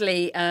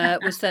 incidentally,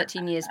 was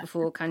 13 years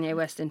before Kanye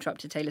West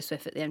interrupted Taylor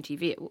Swift at the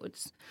MTV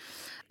Awards.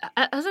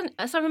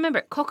 As I remember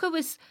it, Cocker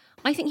was...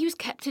 I think he was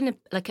kept in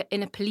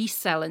a police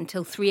cell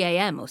until 3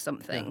 a.m. or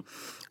something,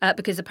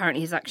 because apparently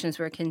his actions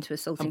were akin to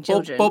assaulting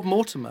children. Bob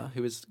Mortimer,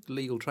 who was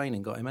legal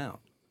training, got him out.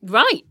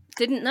 Right.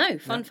 Didn't know.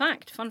 Fun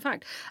fact.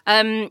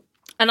 And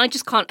I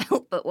just can't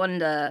help but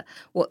wonder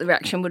what the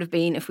reaction would have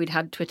been if we'd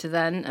had Twitter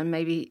then, and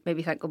maybe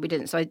thank God we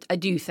didn't. So I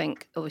do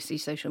think, obviously,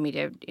 social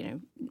media,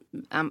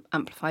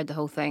 amplified the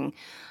whole thing,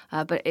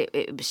 but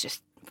it was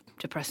just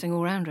depressing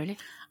all round, really.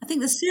 I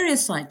think the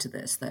serious side to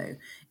this, though,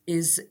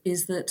 is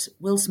that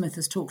Will Smith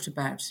has talked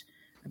about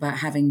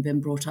having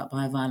been brought up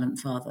by a violent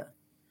father,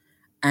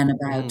 and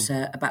about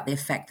the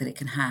effect that it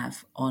can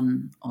have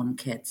on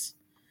kids.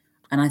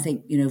 And I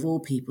think, of all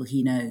people,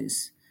 he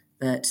knows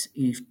that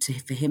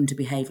for him to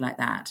behave like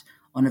that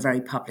on a very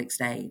public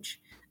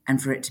stage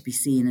and for it to be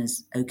seen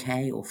as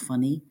okay or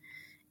funny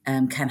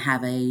can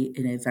have a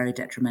very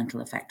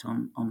detrimental effect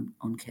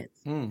on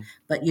kids.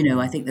 But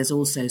I think there's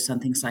also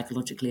something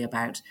psychologically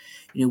about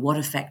what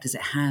effect does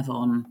it have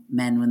on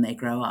men when they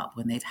grow up,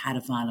 when they've had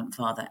a violent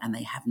father and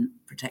they haven't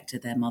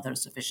protected their mother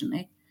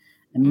sufficiently.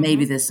 And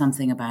maybe there's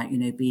something about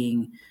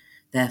being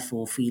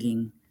therefore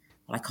feeling,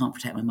 well, I can't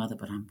protect my mother,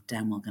 but I'm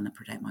damn well going to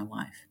protect my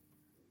wife.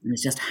 And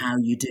it's just how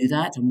you do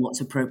that and what's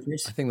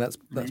appropriate. I think that's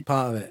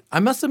part of it. I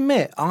must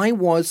admit, I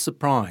was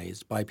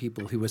surprised by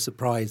people who were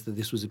surprised that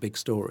this was a big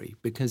story,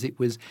 because it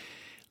was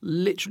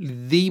literally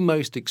the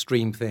most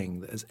extreme thing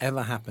that has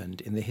ever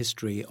happened in the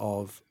history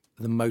of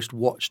the most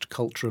watched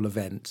cultural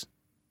event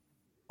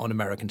on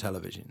American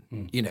television,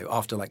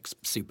 after like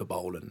Super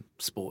Bowl and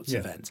sports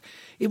events.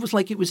 It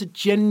was a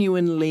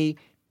genuinely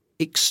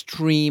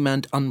extreme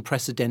and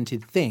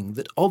unprecedented thing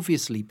that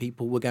obviously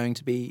people were going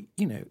to be,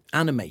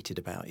 animated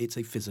about. It's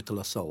a physical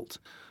assault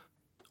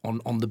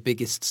on the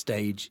biggest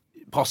stage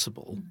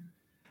possible,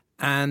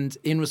 and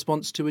in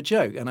response to a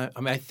joke. And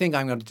I think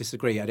I'm going to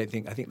disagree. I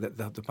think that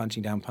the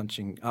punching down,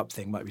 punching up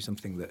thing might be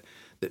something that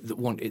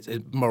it's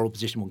a moral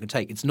position one can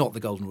take. It's not the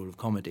golden rule of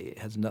comedy. It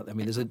has not. I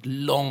mean, there's a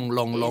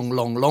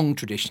long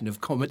tradition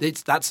of comedy.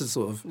 That's a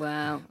sort of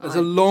There's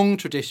a long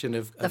tradition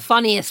of the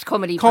funniest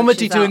comedy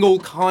doing all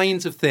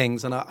kinds of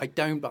things, and I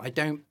don't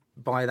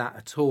buy that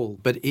at all.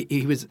 But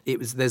it was.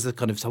 There's a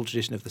kind of whole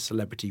tradition of the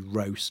celebrity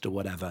roast or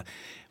whatever.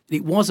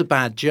 It was a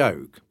bad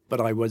joke,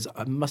 but I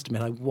must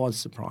admit, I was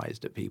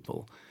surprised at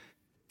people.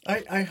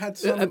 I had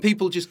some...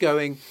 people just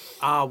going,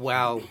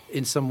 well,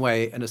 in some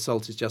way an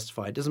assault is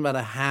justified. It doesn't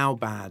matter how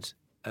bad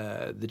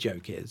the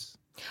joke is.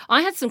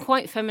 I had some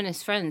quite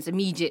feminist friends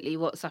immediately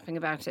WhatsApping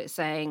about it,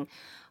 saying,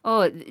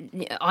 "Oh,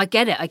 I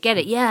get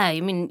it. Yeah,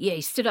 I mean,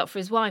 he stood up for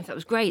his wife. That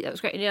was great.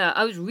 Yeah,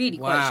 I was really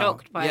quite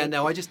shocked by it. Yeah,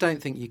 no, I just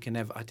don't think you can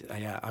ever.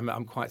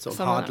 I'm quite sort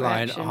of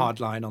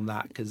hardline on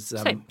that, because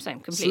same.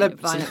 Complete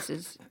violence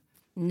is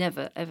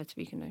never ever to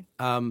be condoned.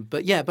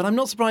 But I'm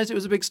not surprised it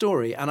was a big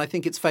story, and I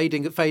think it's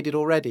faded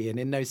already, and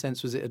in no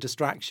sense was it a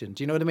distraction.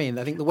 Do you know what I mean?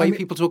 I think the way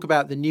people talk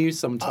about the news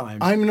sometimes.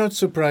 I'm not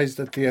surprised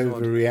at the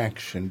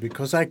overreaction,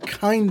 because I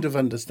kind of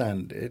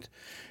understand it.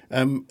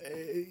 In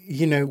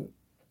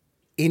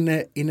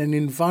an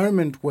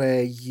environment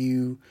where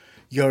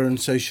you're on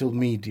social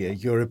media,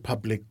 you're a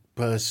public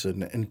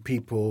person, and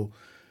people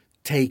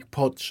take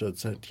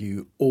potshots at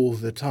you all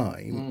the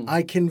time,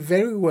 I can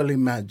very well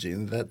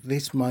imagine that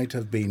this might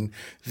have been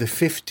the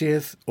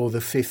 50th or the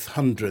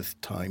 500th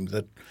time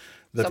that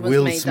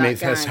Will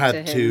Smith has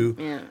had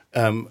to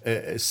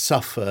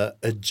suffer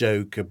a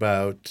joke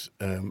about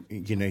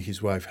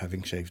his wife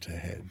having shaved her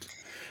head.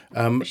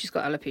 But she's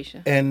got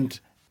alopecia.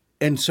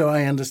 And so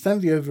I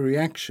understand the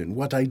overreaction.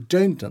 What I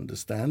don't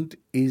understand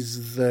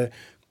is the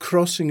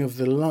crossing of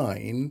the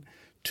line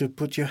to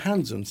put your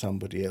hands on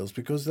somebody else,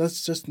 because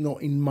that's just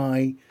not in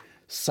my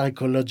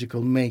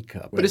psychological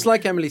makeup. But it's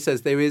like Emily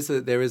says, there is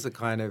a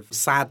kind of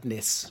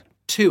sadness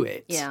to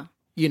it. Yeah.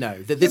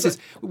 That this is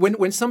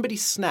when somebody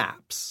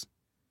snaps,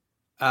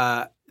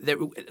 the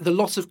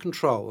loss of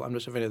control. I'm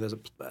not sure if you know.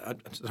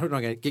 I'm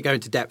not going to go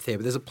into depth here,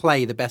 but there's a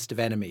play, The Best of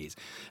Enemies,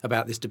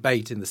 about this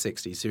debate in the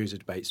 60s, series of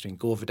debates between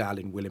Gore Vidal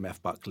and William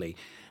F. Buckley,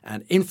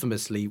 and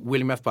infamously,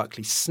 William F.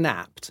 Buckley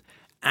snapped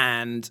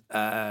and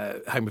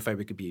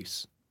homophobic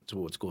abuse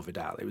towards Gore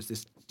Vidal. It was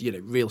this,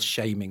 real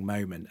shaming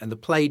moment. And the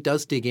play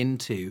does dig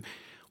into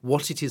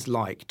what it is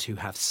like to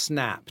have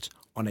snapped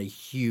on a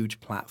huge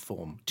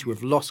platform, to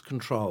have lost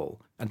control,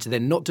 and to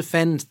then not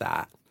defend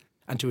that,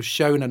 and to have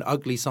shown an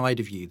ugly side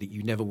of you that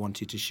you never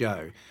wanted to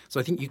show. So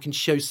I think you can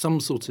show some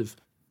sort of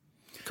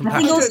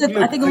compassion.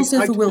 I think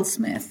also for Will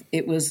Smith,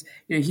 it was,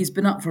 he's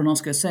been up for an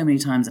Oscar so many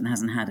times and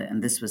hasn't had it,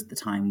 and this was the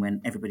time when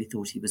everybody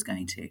thought he was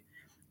going to.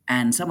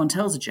 And someone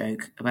tells a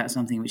joke about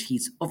something which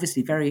he's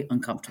obviously very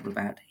uncomfortable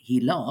about. He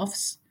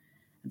laughs,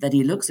 then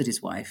he looks at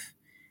his wife,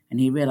 and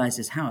he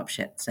realises how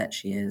upset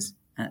she is.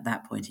 And at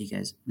that point he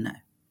goes, no,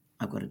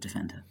 I've got to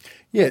defend her.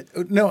 Yeah,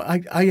 no,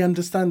 I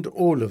understand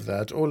all of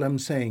that. All I'm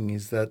saying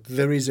is that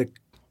there is a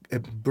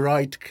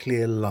bright,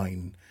 clear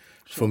line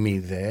for me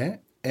there.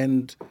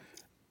 And,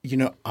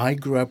 I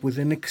grew up with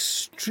an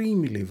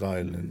extremely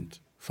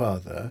violent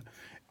father,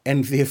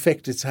 and the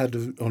effect it's had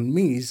on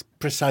me is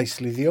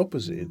precisely the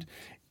opposite.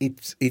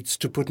 It's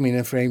to put me in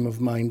a frame of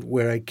mind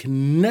where I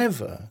can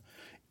never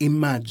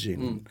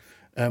imagine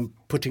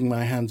putting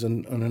my hands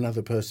on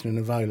another person in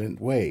a violent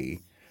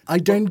way. I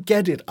don't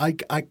get it. I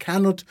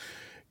cannot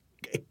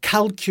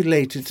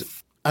calculate it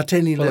at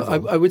any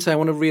level. I would say I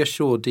want to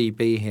reassure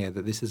DB here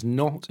that this is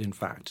not, in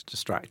fact,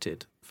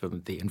 distracted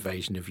from the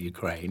invasion of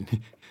Ukraine.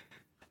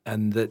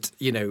 And that,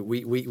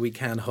 we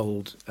can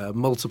hold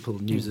multiple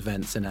news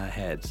events in our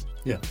heads.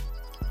 Yeah.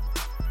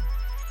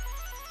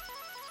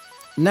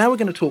 Now we're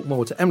going to talk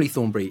more to Emily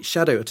Thornberry,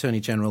 Shadow Attorney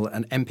General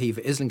and MP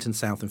for Islington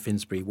South and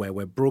Finsbury, where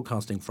we're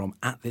broadcasting from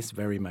at this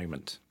very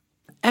moment.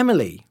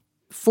 Emily,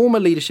 former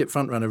leadership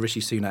frontrunner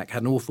Rishi Sunak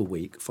had an awful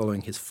week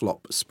following his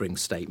flop spring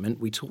statement.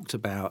 We talked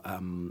about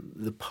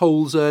the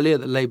polls earlier,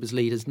 that Labour's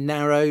lead has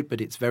narrowed, but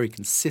it's very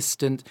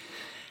consistent.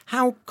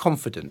 How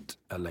confident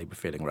are Labour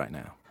feeling right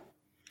now?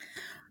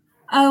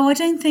 Oh, I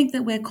don't think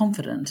that we're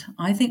confident.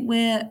 I think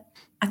we're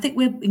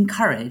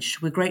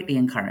encouraged. We're greatly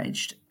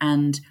encouraged,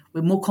 and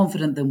we're more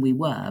confident than we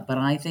were. But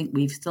I think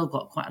we've still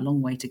got quite a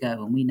long way to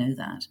go, and we know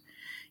that.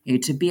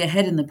 To be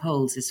ahead in the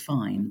polls is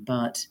fine,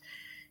 but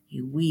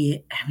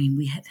they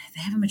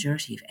have a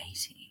majority of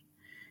 80.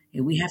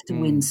 We have to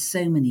win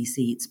so many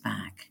seats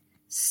back,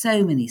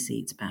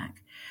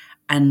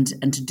 and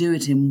to do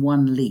it in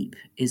one leap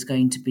is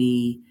going to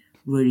be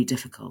really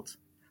difficult.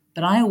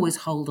 But I always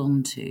hold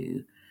on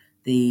to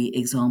the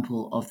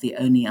example of the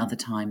only other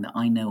time that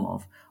I know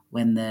of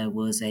when there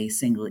was a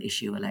single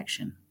issue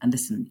election. And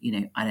listen,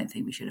 I don't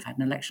think we should have had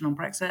an election on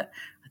Brexit.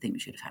 I think we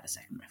should have had a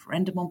second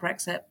referendum on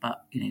Brexit,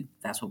 but,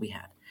 that's what we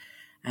had.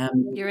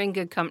 You're in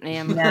good company,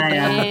 Emma.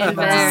 Yeah.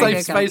 That's a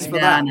safe space for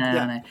that. I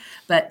know.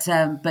 But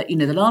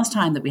the last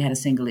time that we had a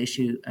single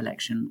issue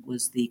election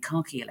was the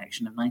khaki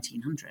election of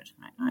 1900.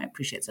 Right? I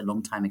appreciate it's a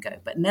long time ago,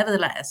 but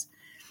nevertheless,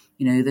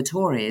 the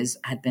Tories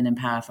had been in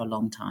power for a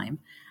long time,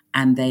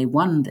 and they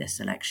won this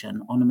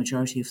election on a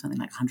majority of something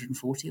like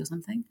 140 or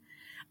something.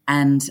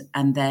 And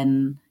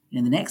then,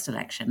 the next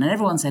election, and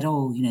everyone said,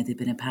 they've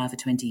been in power for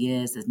 20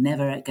 years. There's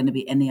never going to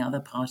be any other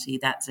party.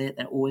 That's it.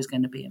 They're always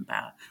going to be in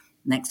power.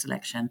 Next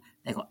election,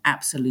 they got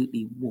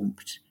absolutely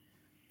whomped.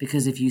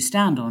 Because if you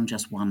stand on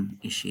just one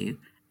issue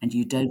and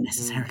you don't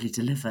necessarily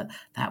deliver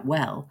that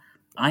well,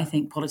 I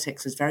think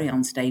politics is very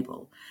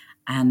unstable,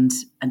 and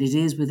it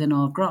is within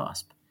our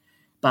grasp.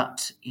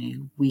 But,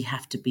 we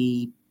have to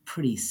be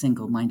pretty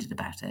single-minded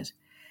about it.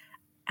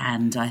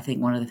 And I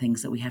think one of the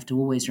things that we have to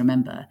always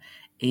remember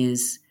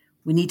is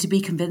we need to be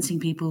convincing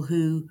people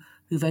who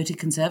voted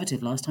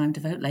Conservative last time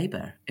to vote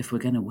Labour if we're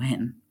going to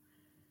win.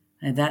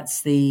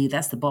 That's the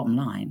bottom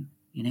line.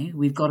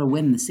 We've got to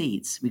win the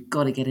seats. We've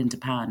got to get into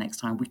power next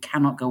time. We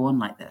cannot go on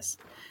like this.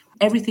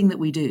 Everything that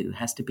we do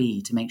has to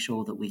be to make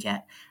sure that we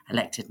get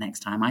elected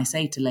next time. I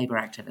say to Labour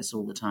activists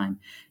all the time,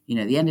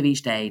 at the end of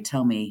each day,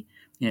 tell me,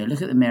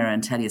 look at the mirror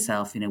and tell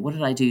yourself, what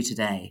did I do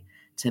today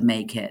to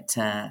make it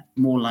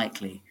more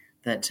likely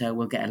that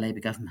we'll get a Labour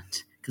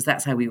government? Because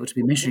that's how we ought to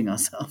be measuring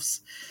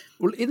ourselves.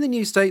 Well, in the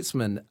New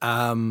Statesman,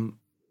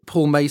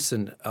 Paul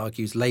Mason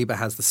argues Labour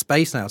has the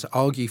space now to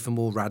argue for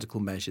more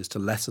radical measures to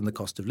lessen the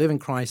cost of living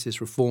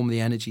crisis, reform the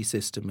energy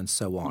system, and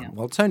so on. Yeah.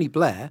 While Tony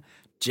Blair,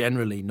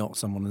 generally not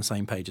someone on the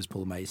same page as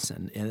Paul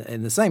Mason,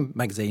 in the same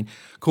magazine,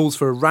 calls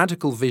for a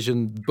radical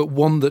vision, but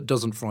one that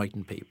doesn't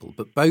frighten people.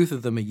 But both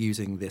of them are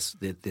using this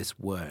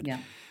word. Yeah.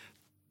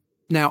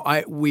 Now,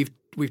 we've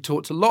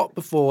talked a lot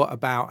before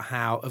about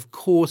how, of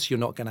course, you're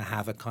not going to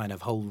have a kind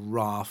of whole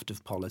raft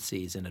of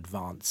policies in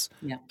advance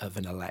of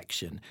an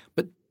election.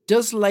 But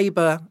does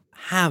Labour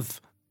have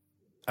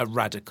a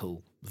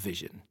radical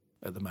vision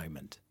at the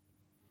moment?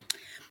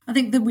 I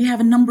think that we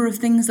have a number of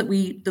things that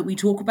we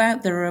talk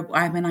about. We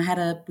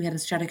had a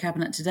shadow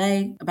cabinet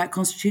today about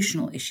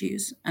constitutional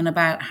issues and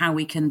about how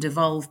we can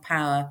devolve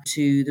power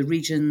to the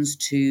regions,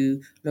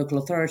 to local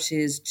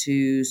authorities,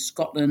 to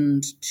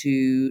Scotland,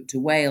 to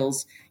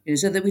Wales,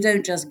 so that we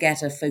don't just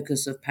get a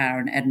focus of power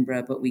in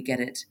Edinburgh, but we get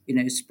it,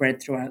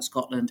 spread throughout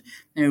Scotland.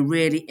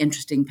 Really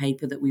interesting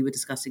paper that we were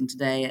discussing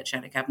today at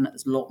Shadow Cabinet.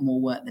 There's a lot more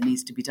work that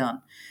needs to be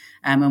done.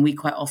 And we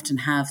quite often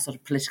have sort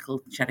of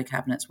political shadow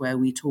cabinets where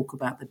we talk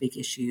about the big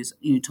issues,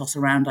 toss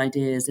around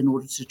ideas in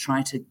order to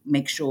try to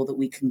make sure that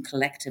we can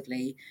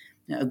collectively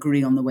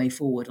agree on the way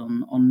forward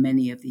on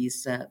many of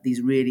these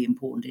really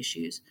important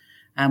issues,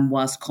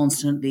 whilst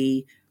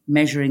constantly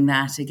measuring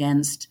that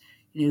against,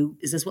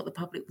 is this what the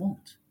public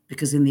want?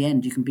 Because in the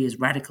end, you can be as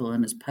radical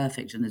and as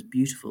perfect and as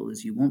beautiful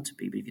as you want to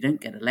be. But if you don't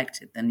get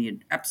elected, then you're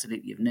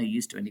absolutely of no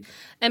use to anybody.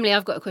 Emily,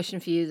 I've got a question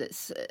for you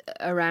that's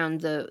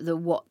around the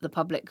what the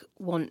public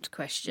want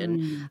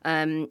question.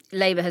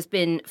 Labour has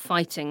been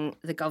fighting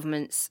the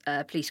government's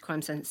police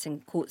crime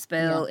sentencing courts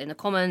bill in the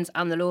Commons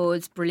and the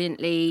Lords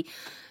brilliantly.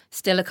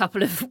 Still a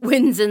couple of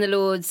wins in the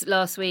Lords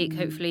last week.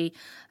 Hopefully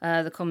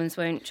the Commons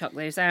won't chuck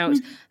those out.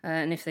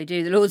 And if they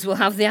do, the Lords will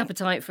have the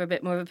appetite for a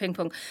bit more of a ping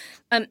pong.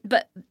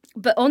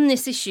 But on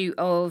this issue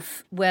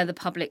of where the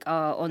public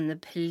are on the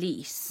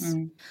police,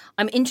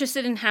 I'm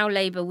interested in how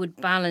Labour would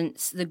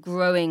balance the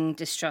growing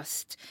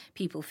distrust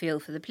people feel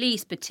for the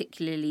police,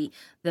 particularly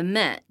the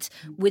Met,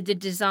 with the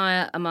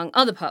desire among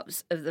other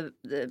parts of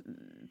the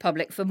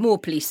public for more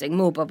policing,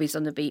 more bobbies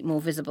on the beat,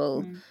 more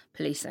visible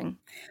policing.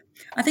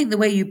 I think the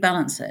way you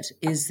balance it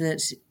is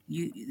that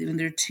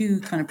there are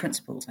two kind of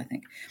principles, I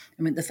think.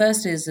 The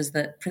first is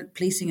that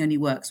policing only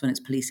works when it's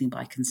policing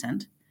by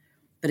consent,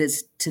 but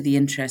it's in the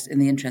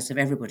interest of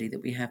everybody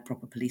that we have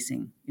proper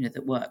policing,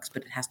 that works,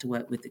 but it has to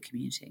work with the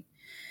community.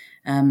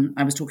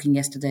 I was talking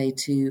yesterday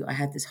I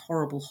had this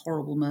horrible,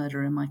 horrible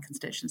murder in my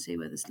constituency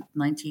where this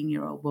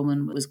 19-year-old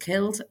woman was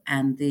killed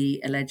and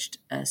the alleged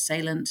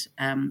assailant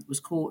was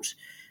caught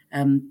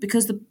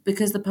because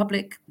the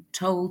public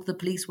told the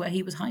police where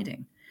he was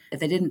hiding. If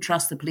they didn't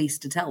trust the police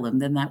to tell them,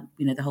 then that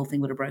the whole thing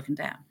would have broken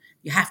down.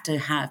 You have to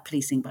have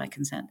policing by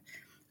consent.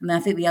 And I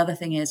think the other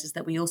thing is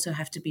that we also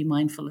have to be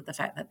mindful of the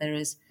fact that there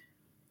is,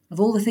 of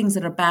all the things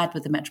that are bad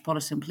with the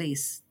Metropolitan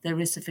Police, there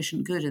is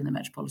sufficient good in the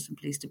Metropolitan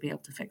Police to be able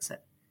to fix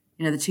it.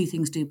 The two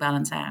things do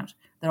balance out.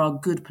 There are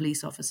good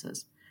police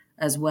officers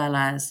as well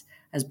as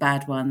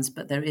bad ones,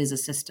 but there is a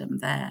system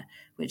there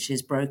which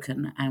is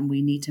broken, and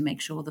we need to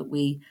make sure that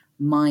we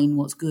mine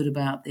what's good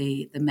about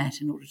the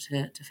Met in order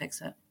to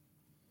fix it.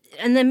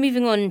 And then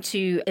moving on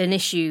to an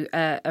issue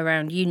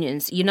around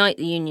unions. Unite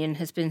the Union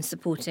has been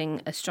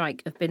supporting a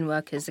strike of bin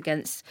workers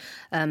against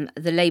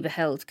the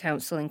Labour-held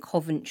council in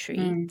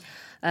Coventry.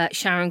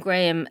 Sharon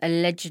Graham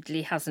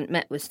allegedly hasn't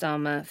met with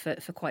Starmer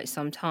for quite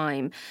some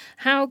time.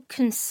 How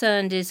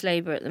concerned is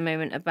Labour at the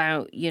moment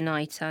about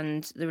Unite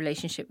and the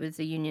relationship with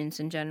the unions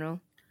in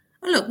general?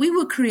 Well, look, we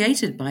were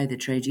created by the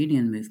trade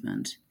union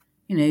movement.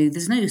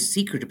 There's no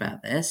secret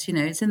about this.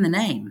 It's in the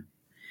name.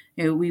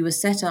 We were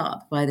set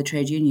up by the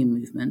trade union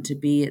movement to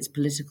be its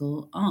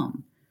political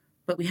arm,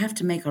 but we have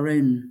to make our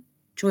own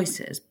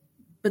choices.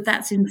 But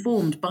that's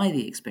informed by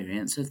the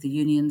experience of the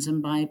unions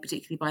and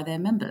particularly by their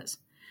members.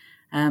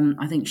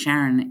 I think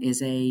Sharon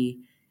is a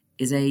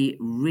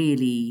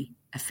really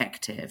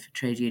effective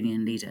trade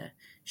union leader.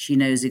 She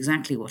knows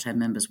exactly what her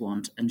members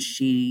want, and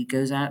she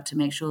goes out to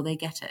make sure they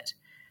get it.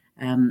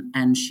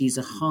 And she's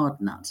a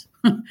hard nut,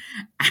 and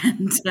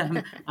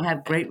I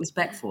have great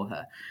respect for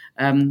her.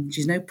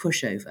 She's no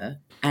pushover,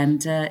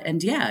 and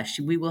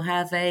we will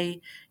have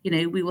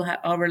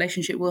our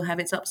relationship will have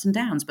its ups and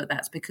downs, but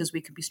that's because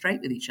we can be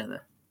straight with each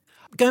other.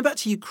 Going back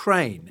to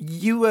Ukraine,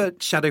 you were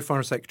Shadow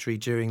Foreign Secretary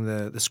during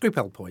the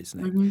Skripal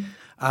poisoning,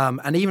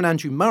 and even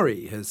Andrew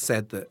Murray has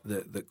said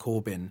that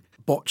Corbyn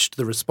botched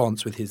the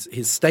response with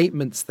his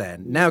statements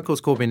then. Now, of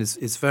course, Corbyn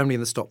is firmly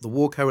in the Stop the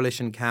War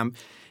coalition camp.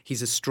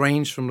 He's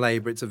estranged from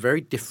Labour. It's a very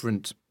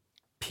different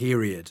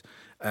period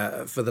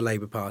for the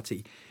Labour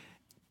Party.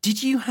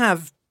 Did you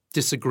have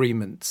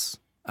disagreements,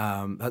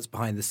 that's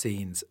behind the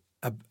scenes,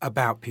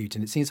 about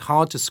Putin? It seems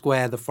hard to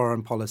square the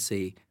foreign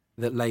policy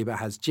that Labour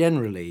has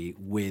generally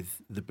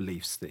with the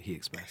beliefs that he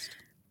expressed.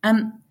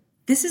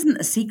 This isn't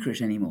a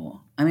secret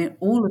anymore. I mean,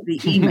 all of the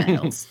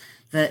emails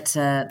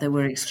that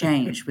were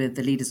exchanged with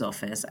the leader's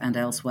office and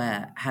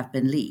elsewhere have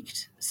been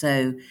leaked.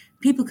 So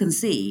people can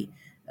see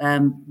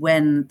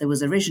when there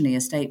was originally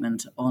a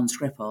statement on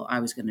Skripal, I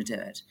was going to do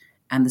it,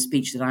 and the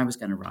speech that I was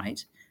going to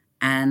write,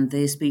 and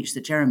the speech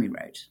that Jeremy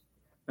wrote.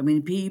 I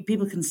mean,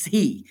 people can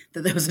see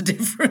that there was a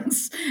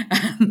difference.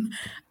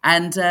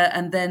 And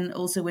then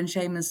also when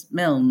Seamus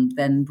Milne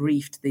then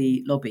briefed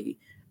the lobby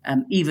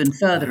even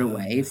further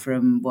away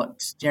from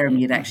what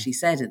Jeremy had actually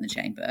said in the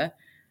chamber,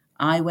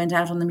 I went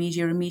out on the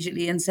media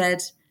immediately and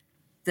said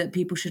that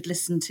people should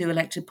listen to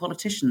elected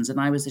politicians. And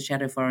I was the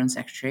Shadow Foreign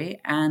Secretary.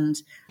 And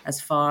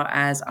as far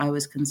as I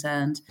was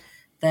concerned,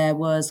 there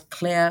was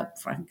clear,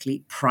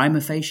 frankly,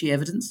 prima facie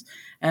evidence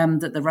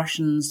that the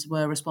Russians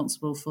were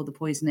responsible for the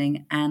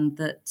poisoning and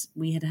that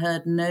we had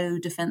heard no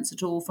defence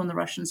at all from the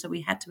Russians, so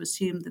we had to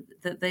assume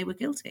that they were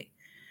guilty.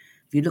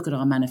 If you look at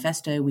our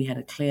manifesto, we had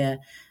a clear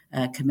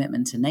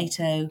commitment to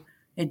NATO.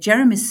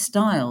 Jeremy's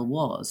style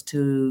was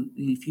to,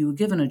 if you were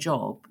given a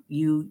job,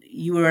 you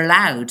were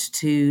allowed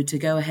to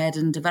go ahead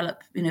and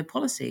develop,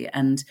 policy.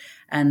 And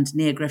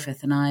Nia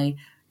Griffith and I,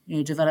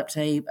 developed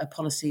a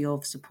policy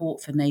of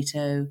support for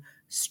NATO,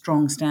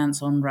 strong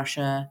stance on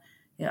Russia.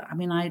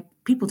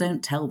 People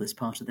don't tell this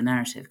part of the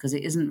narrative because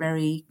it isn't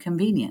very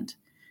convenient,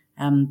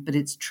 but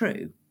it's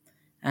true.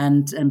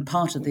 And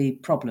part of the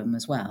problem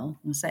as well,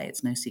 I'll say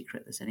it's no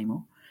secret this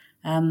anymore,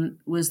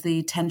 was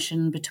the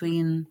tension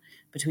between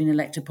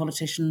elected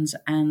politicians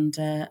and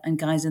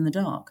guys in the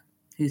dark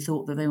who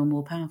thought that they were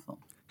more powerful.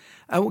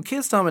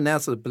 Keir Starmer now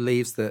sort of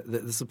believes that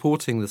the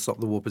supporting the Stop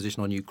the War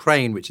position on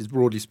Ukraine, which is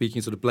broadly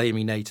speaking sort of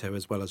blaming NATO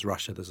as well as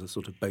Russia, there's a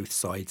sort of both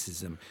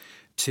sidesism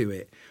to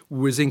it,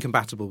 was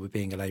incompatible with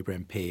being a Labour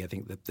MP. I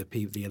think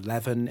the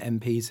 11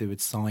 MPs who had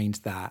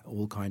signed that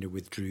all kind of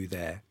withdrew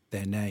their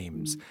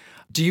names.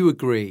 Do you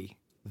agree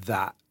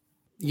that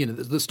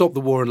the Stop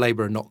the War and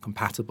Labour are not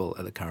compatible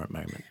at the current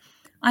moment?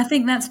 I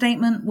think that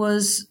statement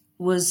was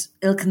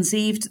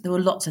ill-conceived. There were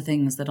lots of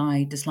things that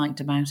I disliked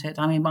about it.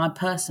 I mean, I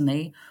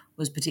personally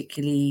was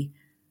particularly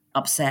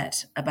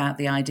upset about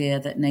the idea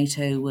that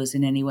NATO was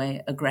in any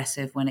way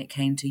aggressive when it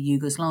came to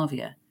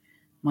Yugoslavia.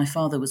 My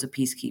father was a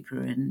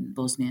peacekeeper in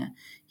Bosnia.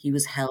 He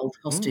was held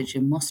hostage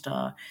in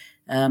Mostar.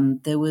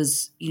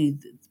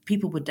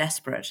 People were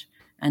desperate,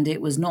 and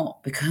it was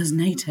not because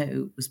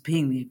NATO was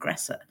being the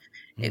aggressor.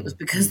 It was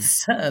because the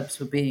Serbs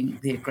were being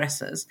the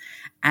aggressors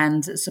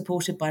and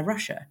supported by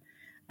Russia.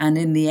 And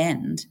in the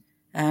end,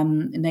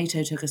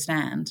 NATO took a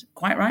stand,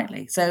 quite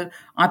rightly. So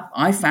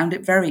I found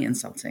it very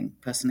insulting,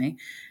 personally.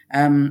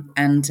 And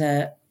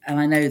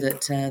I know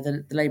that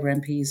the Labour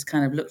MPs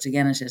kind of looked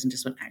again at it and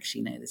just went,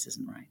 actually, no, this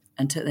isn't right,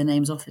 and took their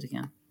names off it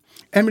again.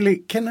 Emily,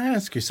 can I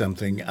ask you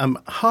something? I'm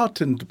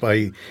heartened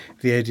by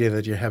the idea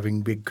that you're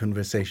having big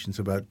conversations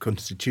about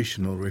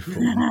constitutional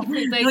reform.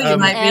 We both did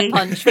an air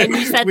punch when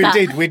you said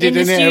that. We did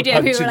in an the air studio.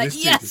 punch We were in like, the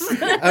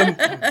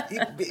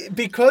yes.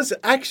 Because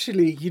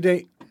actually,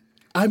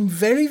 I'm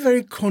very,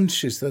 very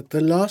conscious that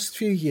the last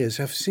few years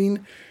have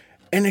seen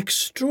an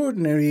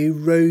extraordinary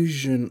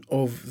erosion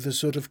of the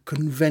sort of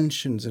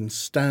conventions and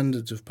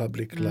standards of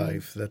public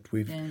life that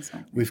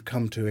we've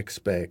come to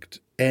expect.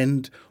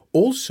 and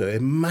also a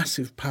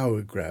massive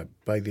power grab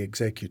by the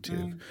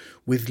executive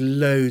with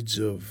loads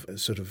of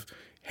sort of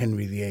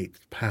Henry VIII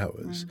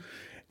powers.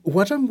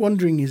 What I'm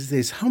wondering is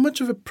this: how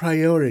much of a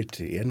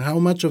priority and how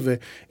much of a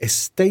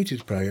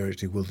stated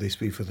priority will this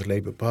be for the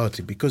Labour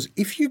Party? Because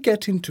if you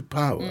get into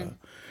power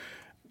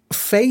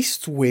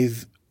faced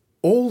with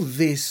all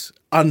this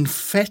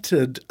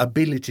unfettered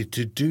ability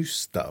to do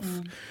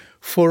stuff,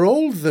 for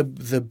all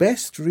the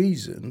best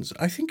reasons,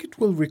 I think it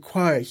will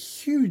require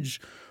huge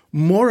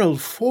moral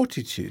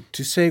fortitude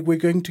to say we're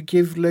going to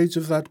give loads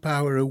of that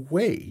power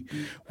away.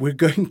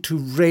 We're going to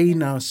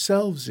rein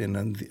ourselves in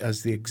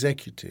as the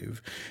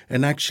executive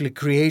and actually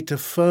create a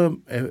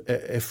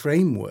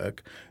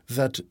framework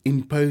that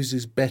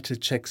imposes better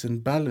checks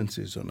and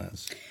balances on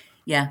us.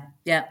 Yeah.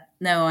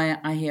 No,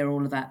 I hear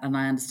all of that and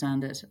I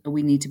understand it.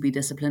 We need to be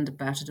disciplined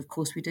about it. Of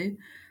course we do.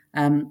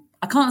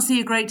 I can't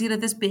see a great deal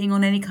of this being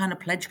on any kind of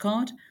pledge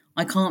card.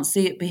 I can't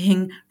see it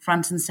being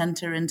front and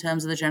centre in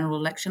terms of the general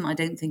election. I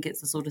don't think it's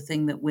the sort of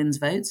thing that wins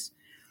votes.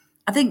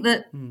 I think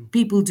that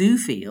people do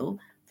feel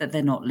that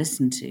they're not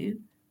listened to,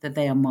 that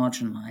they are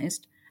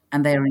marginalised,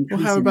 and they are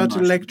increasingly Well, how about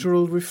marginalised.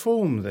 electoral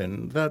reform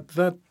then?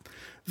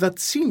 That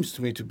seems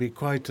to me to be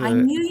quite a I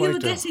knew quite you were a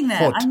getting there.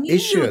 hot I knew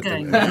issue you were at the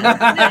going moment.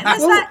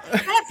 there.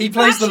 He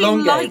plays the long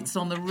game. Lights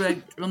on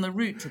the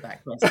route to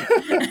that question.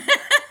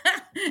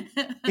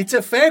 It's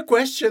a fair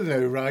question,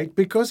 though, right?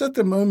 Because at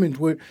the moment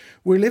we're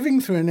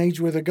living through an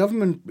age where the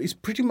government is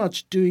pretty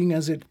much doing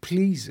as it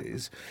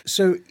pleases.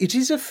 So it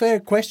is a fair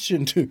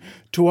question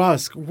to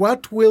ask: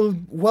 what will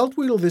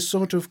the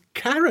sort of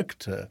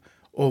character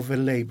of a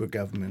Labour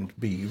government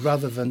be,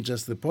 rather than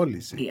just the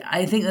policy? Yeah,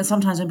 I think that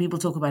sometimes when people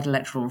talk about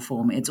electoral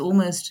reform, it's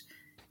almost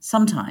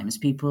sometimes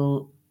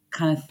people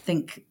kind of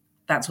think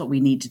that's what we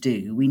need to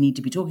do. We need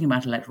to be talking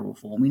about electoral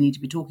reform. We need to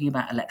be talking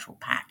about electoral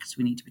pacts.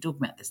 We need to be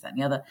talking about this, that, and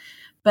the other.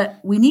 But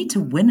we need to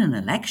win an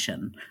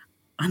election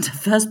and to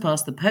first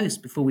past the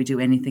post before we do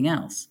anything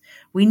else.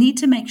 We need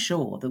to make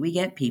sure that we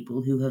get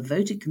people who have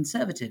voted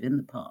Conservative in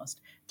the past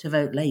to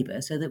vote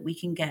Labour so that we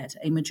can get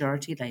a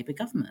majority Labour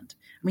government.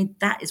 I mean,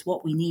 that is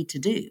what we need to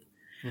do.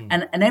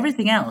 And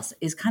everything else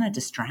is kind of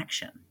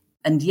distraction.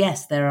 And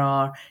yes, there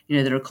are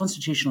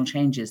constitutional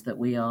changes that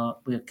we're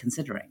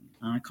considering.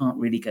 I can't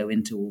really go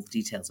into all the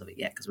details of it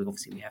yet because we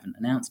haven't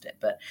announced it.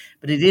 But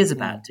it is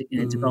about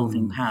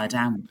devolving power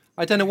downward.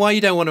 I don't know why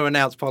you don't want to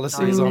announce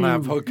policies on our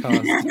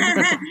podcast.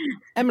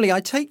 Emily, I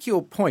take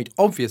your point.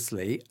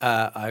 Obviously,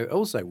 I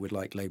also would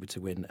like Labour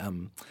to win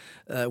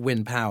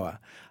power.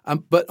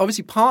 But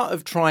obviously part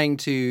of trying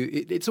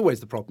to – it's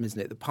always the problem,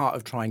 isn't it? The part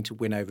of trying to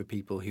win over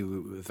people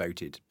who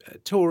voted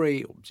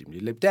Tory or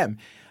presumably Lib Dem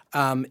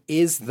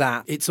is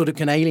that it sort of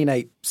can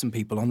alienate some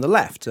people on the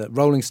left.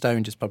 Rolling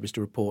Stone just published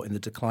a report in The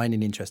Decline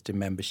in Interest in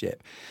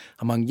Membership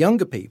among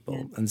younger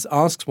people and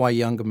asks why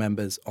younger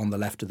members on the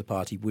left of the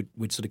party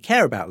would sort of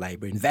care about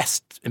Labour,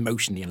 invest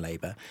emotionally in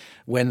Labour,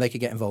 when they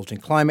could get involved in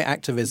climate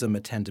activism,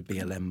 attend a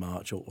BLM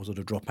march or sort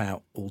of drop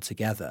out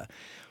altogether.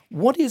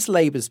 What is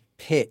Labour's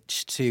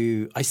pitch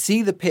to – I see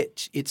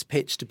its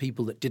pitch to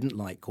people that didn't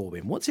like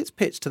Corbyn. What's its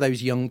pitch to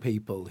those young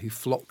people who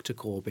flocked to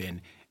Corbyn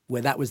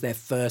where that was their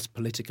first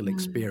political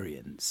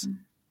experience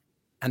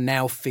and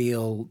now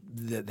feel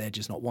that they're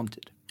just not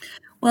wanted?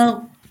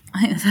 Well,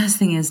 I think the first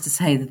thing is to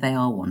say that they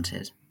are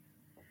wanted.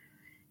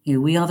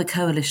 We are the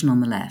coalition on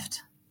the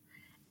left,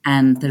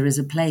 and there is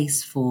a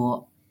place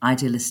for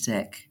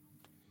idealistic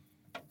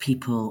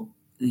people,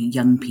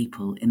 young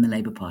people in the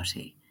Labour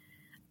Party,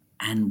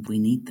 and we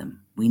need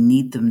them. We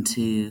need them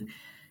to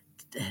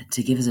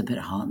give us a bit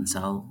of heart and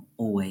soul,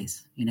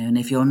 always, and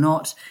if you're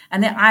not,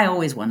 and I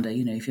always wonder,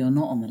 if you're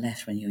not on the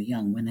left when you're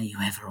young, when are you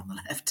ever on the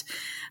left?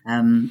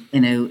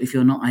 If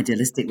you're not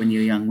idealistic when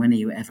you're young, when are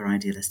you ever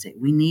idealistic?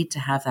 We need to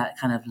have that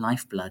kind of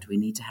lifeblood. We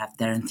need to have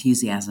their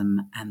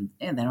enthusiasm and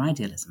their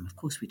idealism. Of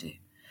course we do.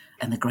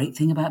 And the great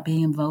thing about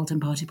being involved in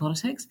party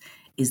politics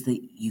is that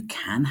you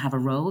can have a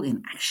role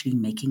in actually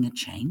making a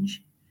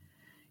change.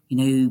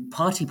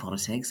 Party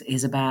politics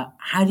is about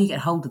how do you get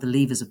hold of the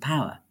levers of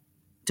power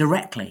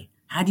directly?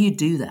 How do you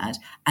do that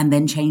and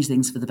then change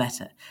things for the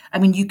better? I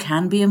mean, you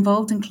can be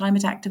involved in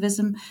climate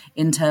activism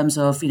in terms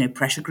of,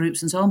 pressure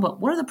groups and so on, but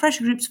what are the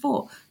pressure groups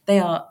for?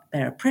 There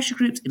are pressure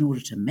groups in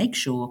order to make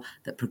sure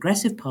that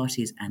progressive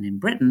parties, and in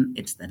Britain,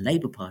 it's the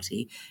Labour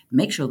Party,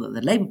 make sure that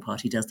the Labour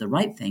Party does the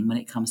right thing when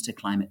it comes to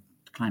climate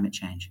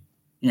change.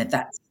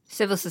 That's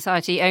Civil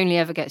society only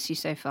ever gets you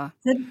so far.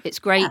 It's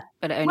great,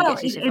 but it only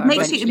gets you so far. It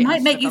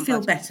might make you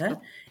feel better.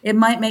 It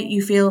might make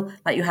you feel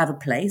like you have a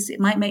place. It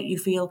might make you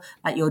feel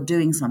like you're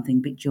doing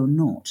something, but you're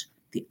not.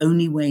 The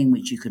only way in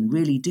which you can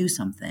really do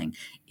something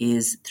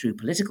is through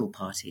political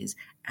parties,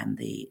 and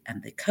the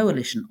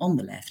coalition on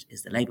the left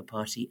is the Labour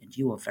Party, and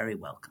you are very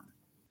welcome.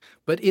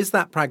 But is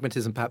that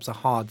pragmatism perhaps a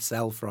hard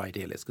sell for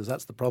idealists? Because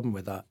that's the problem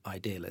with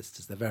idealists,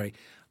 is they're very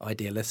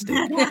idealistic.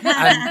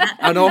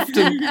 and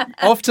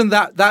often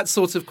that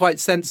sort of quite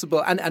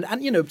sensible and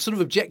sort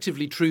of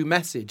objectively true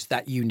message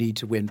that you need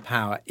to win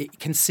power, it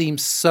can seem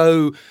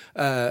so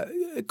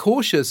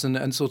cautious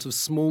and sort of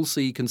small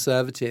c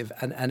conservative.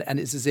 And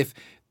it's as if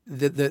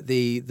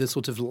the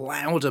sort of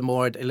louder,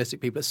 more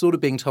idealistic people are sort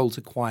of being told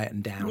to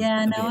quieten down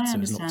Yeah, a no, bit I so as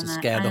understand not to that.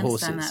 scare I the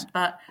understand horses. that.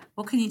 But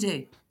what can you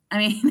do? I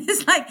mean,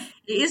 it's like,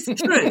 it is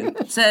true.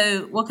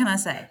 So what can I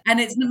say? And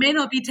it may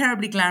not be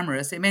terribly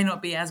glamorous. It may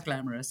not be as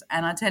glamorous.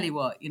 And I tell you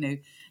what,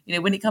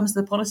 when it comes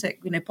to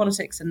the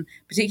politics, and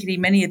particularly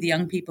many of the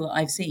young people that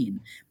I've seen,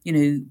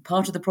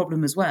 part of the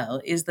problem as well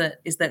is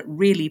that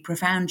really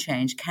profound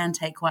change can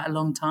take quite a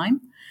long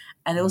time.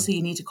 And also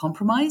you need to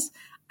compromise.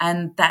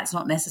 And that's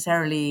not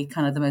necessarily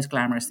kind of the most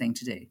glamorous thing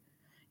to do.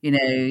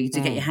 To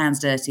get your hands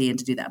dirty and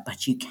to do that.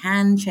 But you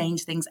can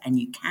change things and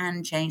you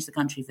can change the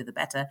country for the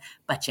better,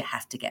 but you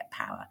have to get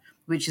power,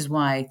 which is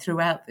why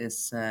throughout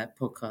this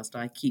podcast,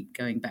 I keep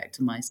going back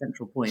to my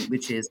central point,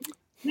 which is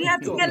we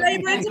have to get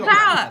Labour into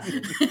power.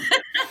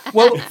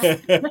 Well,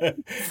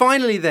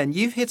 finally then,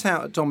 you've hit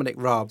out at Dominic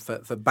Raab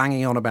for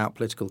banging on about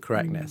political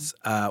correctness.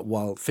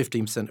 While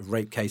 15% of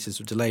rape cases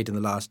were delayed in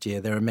the last year,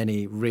 there are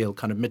many real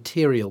kind of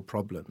material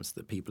problems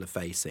that people are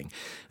facing.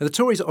 And the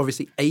Tories are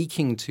obviously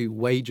aching to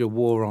wage a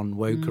war on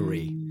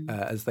wokery,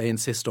 as they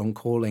insist on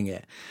calling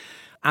it.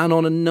 And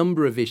on a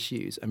number of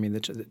issues. I mean, the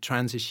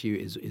trans issue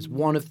is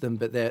one of them,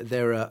 but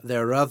there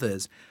are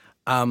others.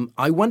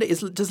 I wonder,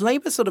 does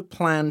Labour sort of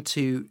plan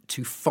to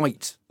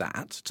fight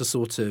that, to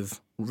sort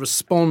of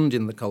respond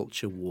in the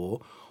culture war,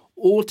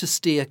 or to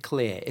steer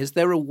clear? Is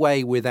there a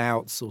way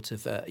without sort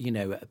of,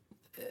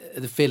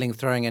 the feeling of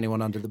throwing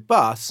anyone under the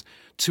bus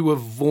to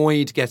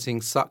avoid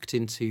getting sucked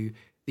into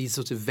these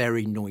sort of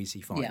very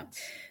noisy fights? Yeah.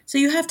 So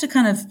you have to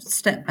kind of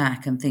step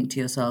back and think to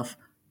yourself,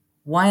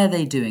 why are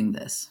they doing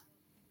this?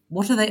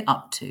 What are they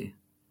up to?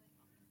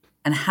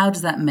 And how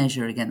does that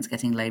measure against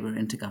getting Labour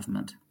into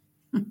government?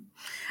 And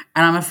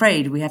I'm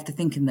afraid we have to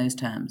think in those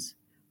terms.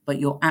 But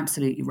you're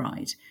absolutely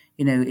right.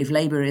 If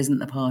Labour isn't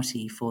the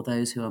party for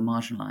those who are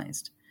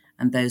marginalised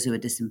and those who are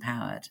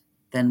disempowered,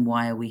 then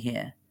why are we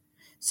here?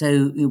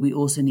 So we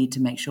also need to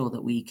make sure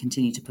that we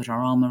continue to put our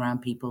arm around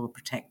people,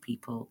 protect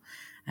people,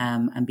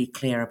 and be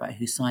clear about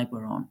whose side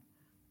we're on.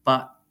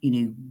 But,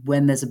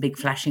 when there's a big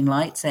flashing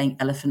light saying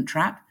elephant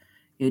trap,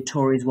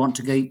 Tories want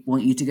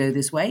you to go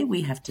this way,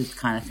 we have to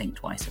kind of think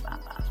twice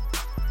about that.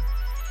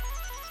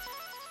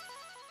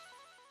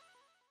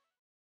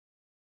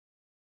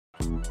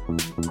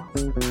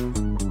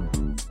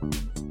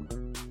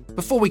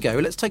 Before we go,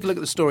 let's take a look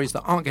at the stories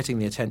that aren't getting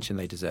the attention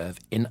they deserve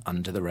in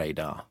Under the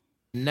Radar.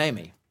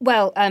 Naomi.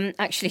 Well,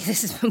 actually,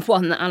 this is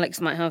one that Alex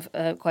might have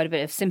quite a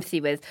bit of sympathy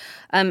with.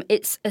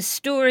 It's a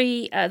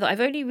story that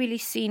I've only really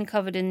seen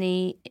covered in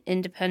The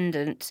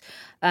Independent,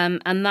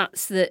 and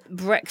that's that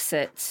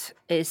Brexit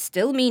is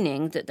still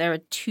meaning that there are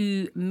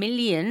 2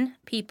 million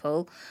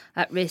people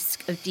at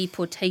risk of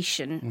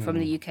deportation from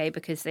the UK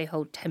because they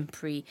hold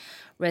temporary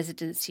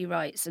residency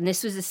rights. And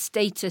this was a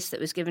status that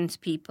was given to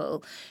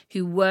people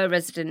who were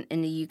resident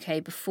in the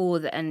UK before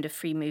the end of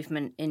free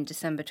movement in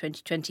December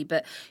 2020,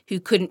 but who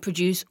couldn't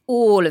produce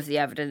all of the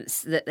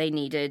evidence that they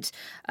needed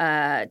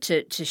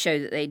to show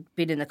that they'd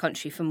been in the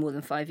country for more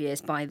than 5 years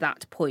by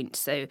that point.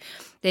 So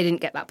they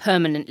didn't get that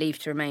permanent leave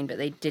to remain, but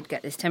they did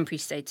get this temporary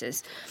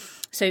status.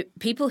 So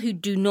people who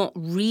do not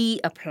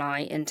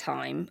reapply in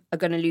time are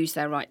going to lose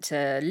their right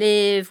to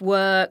live,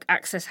 work,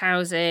 access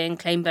housing,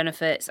 claim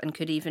benefits, and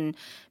could even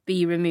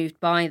be removed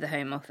by the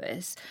Home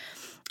Office.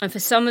 And for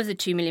some of the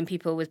 2 million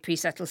people with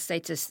pre-settled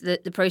status,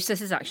 the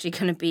process is actually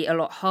going to be a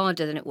lot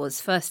harder than it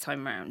was first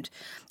time round,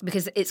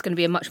 because it's going to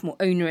be a much more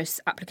onerous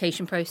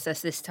application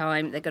process this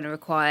time. They're going to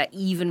require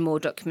even more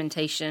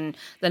documentation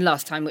than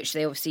last time, which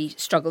they obviously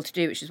struggled to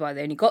do, which is why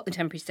they only got the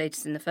temporary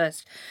status in the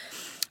first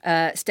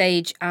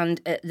stage,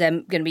 and they're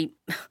going to be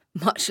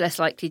much less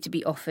likely to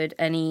be offered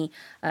any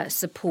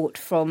support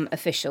from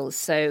officials.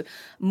 So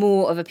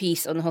more of a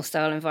piece on the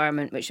hostile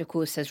environment, which of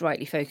course has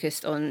rightly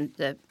focused on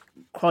the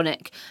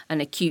chronic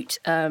and acute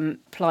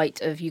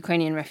plight of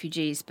Ukrainian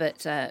refugees.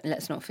 But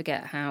let's not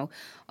forget how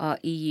our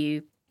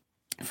EU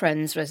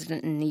friends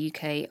resident in the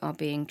UK are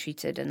being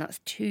treated, and that's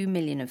 2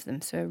 million of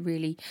them, so a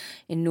really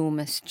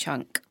enormous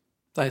chunk.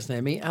 Thanks,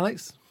 Naomi.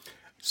 Alex?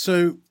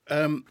 So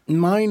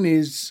mine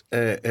is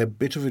a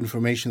bit of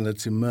information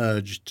that's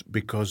emerged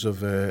because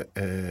of a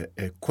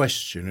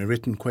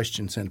written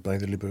question sent by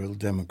the Liberal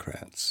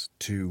Democrats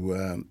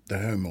to the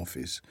Home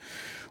Office,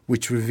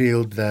 which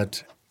revealed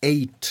that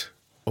 8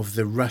 of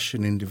the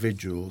Russian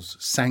individuals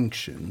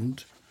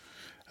sanctioned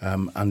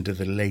under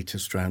the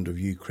latest round of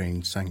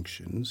Ukraine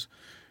sanctions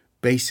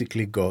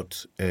basically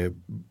got a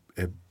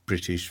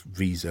British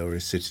visa or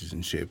a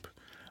citizenship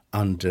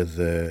under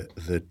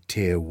the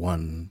Tier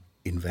 1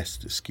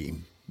 investor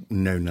scheme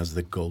known as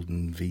the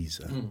Golden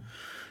Visa.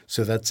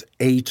 So that's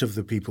 8 of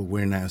the people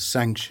we're now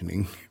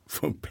sanctioning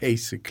for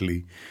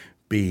basically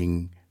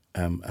being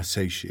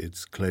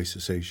close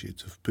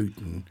associates of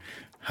Putin,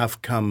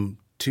 have come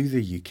to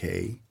the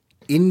UK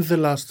in the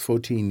last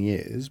 14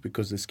 years,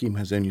 because the scheme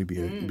has only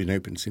been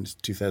open since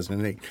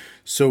 2008.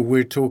 So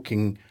we're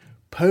talking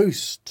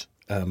post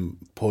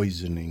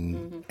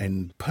poisoning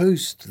and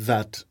post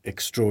that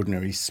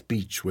extraordinary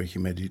speech where he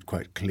made it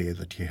quite clear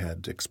that he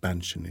had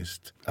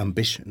expansionist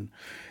ambition.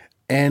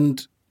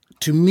 And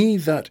to me,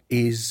 that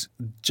is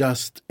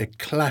just a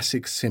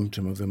classic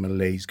symptom of the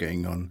malaise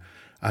going on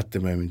at the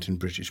moment in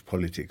British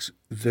politics.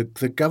 The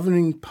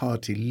governing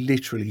party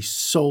literally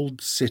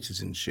sold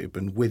citizenship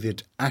and with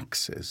it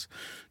access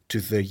to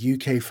the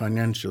UK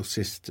financial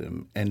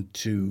system and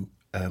to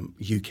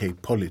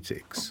UK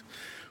politics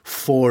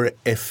for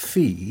a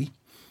fee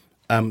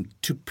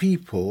to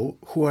people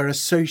who are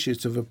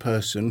associates of a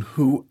person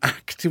who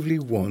actively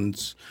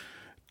wants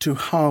to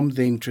harm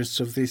the interests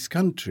of this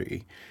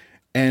country.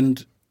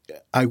 And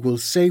I will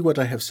say what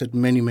I have said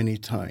many, many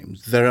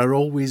times. There are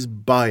always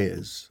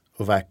buyers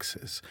of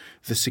access.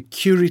 The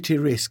security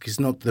risk is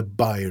not the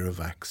buyer of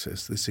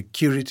access. The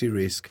security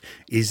risk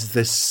is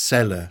the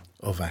seller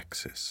of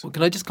access. Well,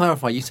 can I just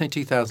clarify? You say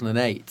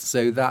 2008,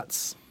 so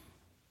that's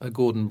a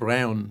Gordon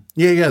Brown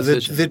Yeah.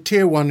 decision. The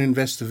Tier 1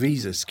 investor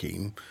visa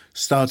scheme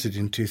started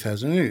in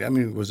 2008. I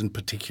mean, it wasn't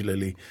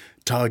particularly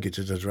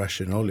targeted at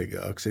Russian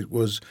oligarchs. It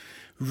was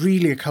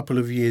really a couple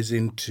of years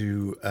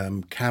into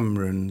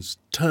Cameron's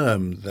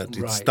term that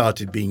it Right.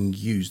 started being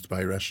used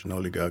by Russian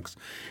oligarchs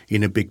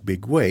in a big,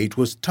 big way. It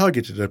was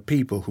targeted at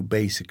people who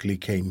basically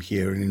came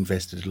here and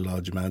invested a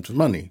large amount of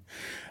money.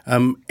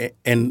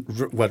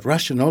 What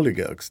Russian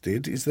oligarchs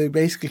did is they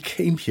basically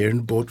came here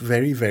and bought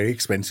very, very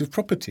expensive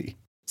property.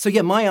 So,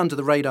 yeah, my under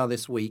the radar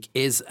this week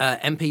is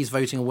MPs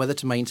voting on whether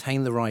to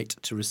maintain the right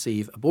to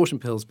receive abortion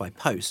pills by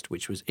post,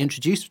 which was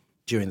introduced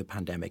during the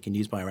pandemic and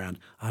used by around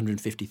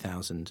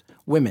 150,000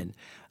 women.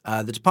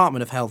 The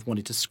Department of Health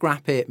wanted to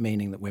scrap it,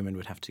 meaning that women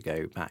would have to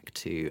go back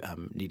to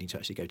needing to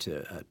actually go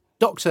to a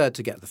doctor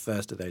to get the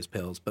first of those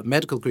pills. But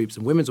medical groups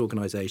and women's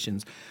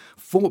organisations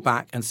fought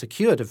back and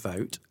secured a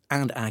vote.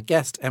 And our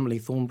guest, Emily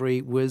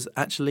Thornberry, was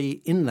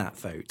actually in that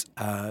vote.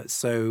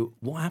 So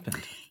what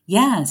happened?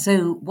 Yeah,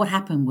 so what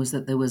happened was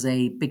that there was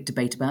a big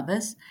debate about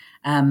this.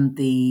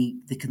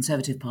 The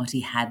Conservative Party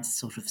had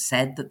sort of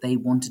said that they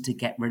wanted to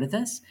get rid of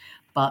this,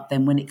 but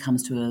then when it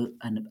comes to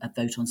a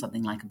vote on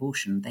something like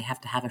abortion, they have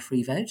to have a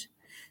free vote.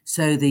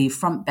 So the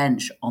front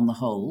bench on the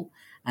whole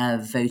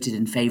voted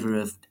in favour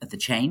of the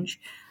change.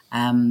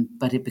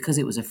 But because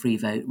it was a free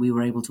vote, we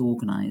were able to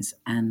organise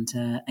and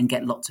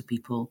get lots of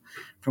people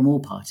from all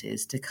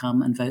parties to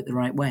come and vote the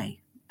right way.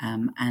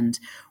 And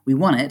we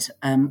won it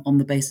on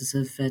the basis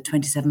of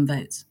 27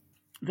 votes.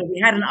 So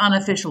we had an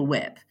unofficial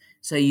whip.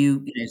 So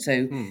you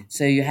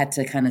had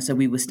to so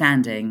we were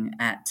standing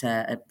at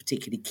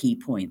particularly key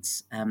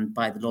points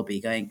by the lobby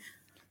going,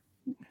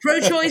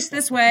 pro-choice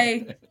this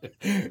way,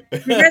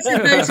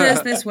 progressive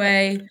voters this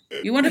way,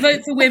 you want to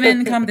vote for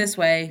women, come this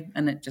way,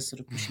 and it just sort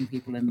of pushing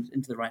people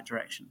into the right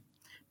direction.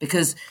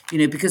 Because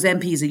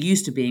MPs are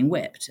used to being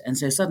whipped, and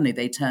so suddenly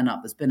they turn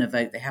up, there's been a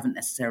vote, they haven't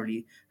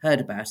necessarily heard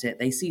about it,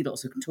 they see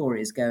lots of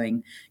Tories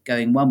going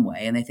one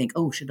way, and they think,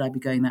 oh, should I be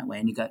going that way?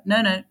 And you go,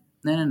 no,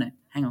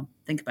 hang on,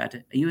 think about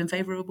it. Are you in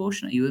favour of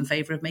abortion? Are you in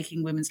favour of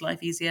making women's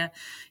life easier? Are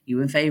you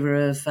in favour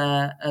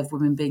of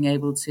women being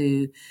able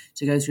to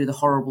go through the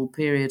horrible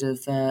period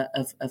of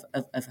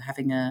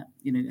having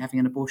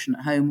an abortion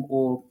at home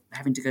or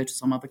having to go to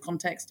some other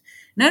context?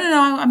 No,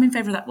 I'm in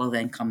favour of that. Well,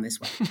 then come this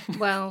way.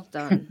 Well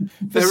done.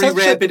 Very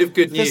rare bit of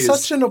good news.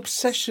 There's such an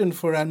obsession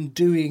for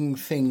undoing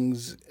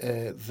things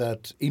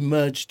that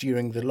emerged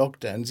during the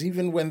lockdowns,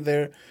 even when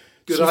they're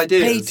Good sort of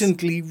ideas.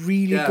 patently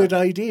really good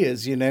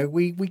ideas. You know,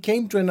 we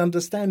came to an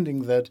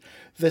understanding that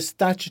the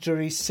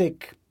statutory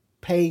sick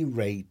pay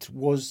rate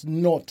was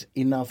not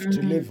enough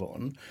to live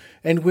on,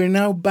 and we're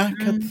now back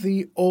at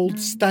the old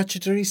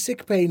statutory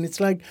sick pay, and it's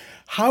like,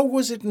 how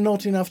was it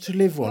not enough to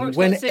live on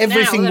when expensive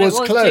everything now than it was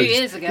was 2 closed?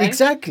 years ago.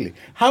 Exactly.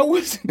 How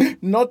was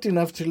it not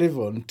enough to live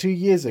on 2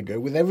 years ago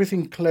with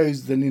everything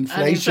closed and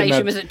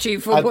inflation was at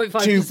 4.5%.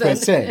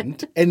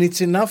 2%, and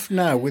it's enough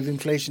now with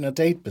inflation at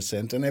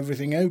 8% and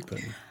everything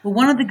open. Well,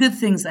 one of the good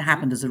things that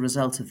happened as a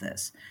result of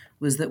this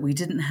was that we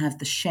didn't have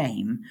the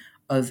shame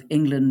of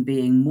England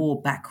being more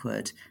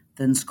backward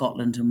than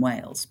Scotland and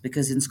Wales,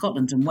 because in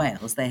Scotland and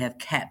Wales they have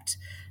kept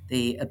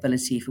the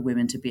ability for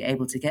women to be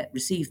able to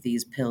receive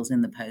these pills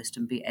in the post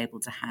and be able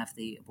to have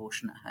the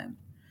abortion at home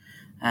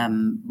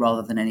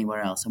rather than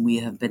anywhere else. And we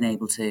have been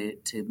able to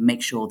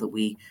make sure that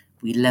we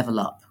level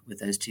up with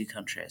those two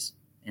countries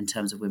in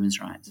terms of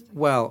women's rights.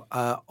 Well,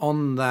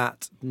 on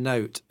that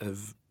note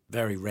of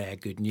very rare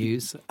good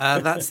news,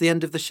 that's the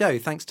end of the show.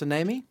 Thanks to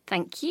Naomi,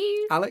 Thank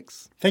you.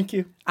 Alex, Thank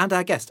you. and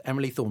our guest,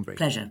 Emily Thornberry.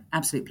 Pleasure,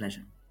 absolute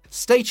pleasure.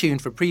 Stay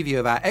tuned for a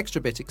preview of our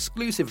extra bit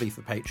exclusively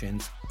for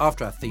Patreons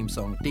after our theme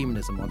song, Demon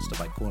is a Monster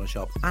by Corner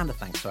Shop, and a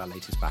thanks to our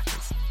latest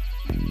backers.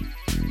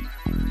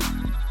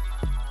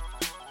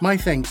 My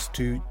thanks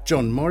to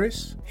John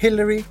Morris,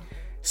 Hillary,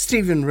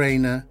 Stephen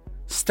Rayner,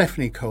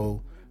 Stephanie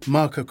Cole,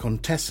 Marco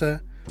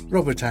Contessa,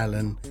 Robert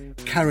Allen,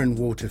 Karen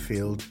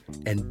Waterfield,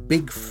 and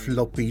Big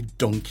Floppy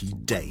Donkey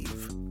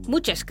Dave.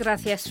 Muchas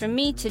gracias from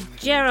me to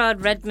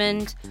Gerard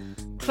Redmond,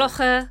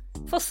 Clocher,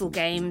 Fossil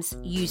Games,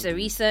 user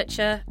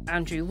researcher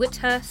Andrew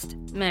Whithurst,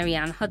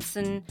 Marianne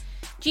Hudson,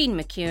 Jean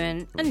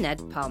McEwen, and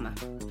Ned Palmer.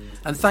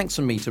 And thanks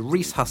from me to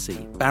Rhys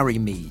Hussey, Barry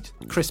Mead,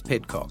 Chris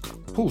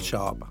Pidcock, Paul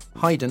Sharp,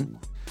 Hayden,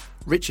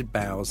 Richard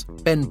Bowes,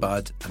 Ben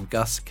Budd and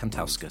Gus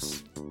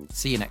Kantauskas.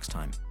 See you next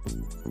time.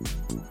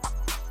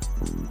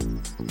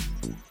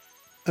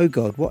 Oh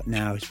God, What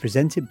Now is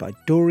presented by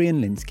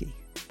Dorian Linsky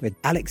with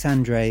Alex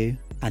Andreou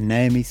and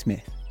Naomi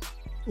Smith.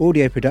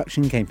 Audio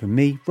production came from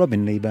me,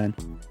 Robin Leeburn.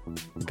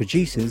 The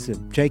producers are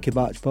Jacob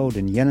Archbold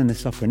and Jelena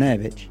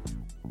Sofronevich.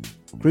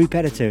 Group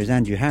editor is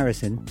Andrew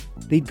Harrison,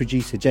 lead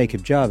producer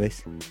Jacob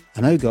Jarvis,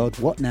 and Oh God,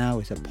 What Now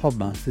is a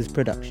Podmasters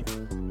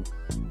production.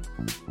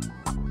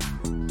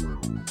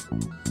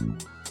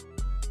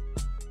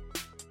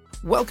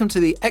 Welcome to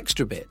the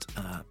Extra Bit,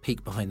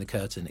 peek behind the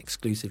curtain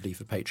exclusively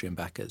for Patreon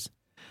backers.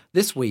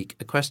 This week,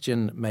 a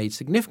question made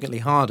significantly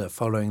harder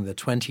following the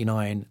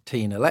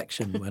 2019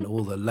 election when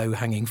all the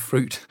low-hanging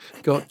fruit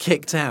got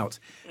kicked out.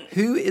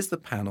 Who is the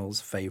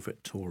panel's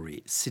favourite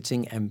Tory?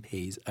 Sitting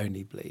MPs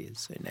only,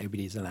 please. So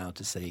nobody's allowed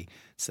to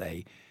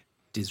say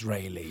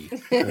Disraeli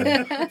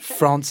or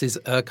Francis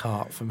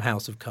Urquhart from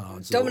House of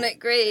Cards. Dominic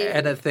Grieve.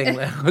 Anything.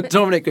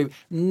 Dominic Grieve.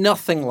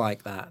 Nothing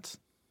like that.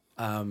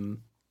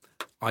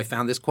 I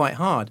found this quite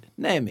hard.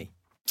 Naomi.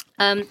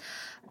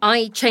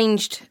 I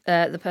changed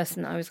the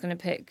person that I was going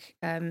to pick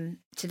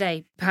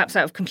today, perhaps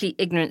out of complete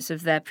ignorance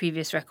of their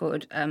previous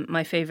record.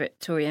 My favourite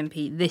Tory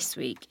MP this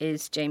week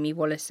is Jamie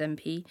Wallace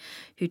MP,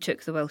 who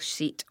took the Welsh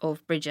seat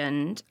of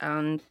Bridgend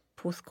and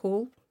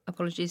Porthcawl,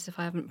 apologies if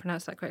I haven't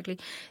pronounced that correctly,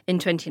 in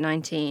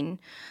 2019.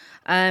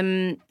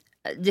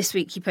 This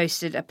week he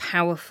posted a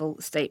powerful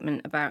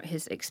statement about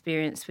his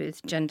experience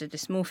with gender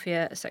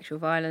dysmorphia, sexual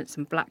violence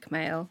and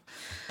blackmail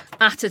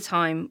at a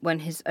time when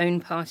his own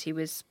party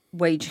was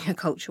waging a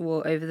culture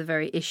war over the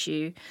very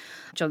issue.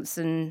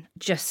 Johnson,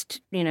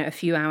 just a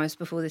few hours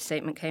before this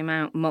statement came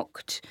out,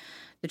 mocked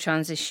the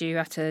trans issue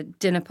at a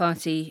dinner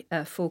party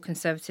for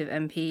Conservative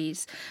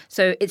MPs.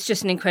 So it's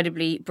just an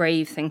incredibly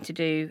brave thing to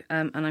do,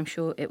 and I'm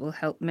sure it will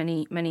help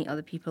many, many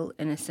other people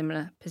in a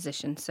similar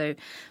position. So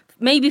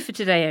maybe for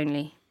today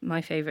only, my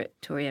favourite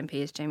Tory MP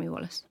is Jamie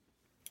Wallace.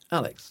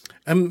 Alex.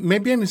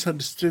 Maybe I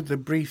misunderstood the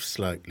brief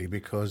slightly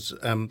because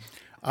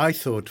I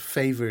thought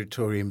favourite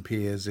Tory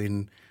MP as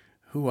in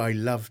who I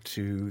love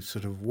to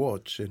sort of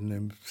watch and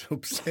am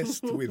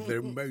obsessed with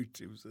their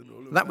motives and all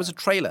of that. That was a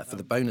trailer for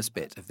the bonus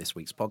bit of this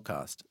week's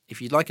podcast.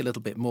 If you'd like a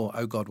little bit more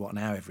Oh God, What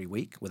Now every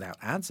week without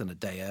ads and a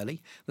day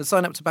early, then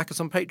sign up to back us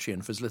on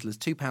Patreon for as little as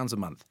 £2 a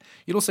month.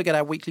 You'll also get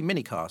our weekly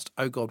minicast,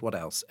 Oh God, What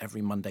Else,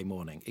 every Monday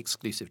morning,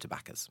 exclusive to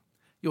backers.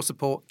 Your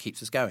support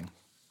keeps us going.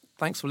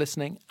 Thanks for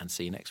listening and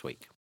see you next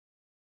week.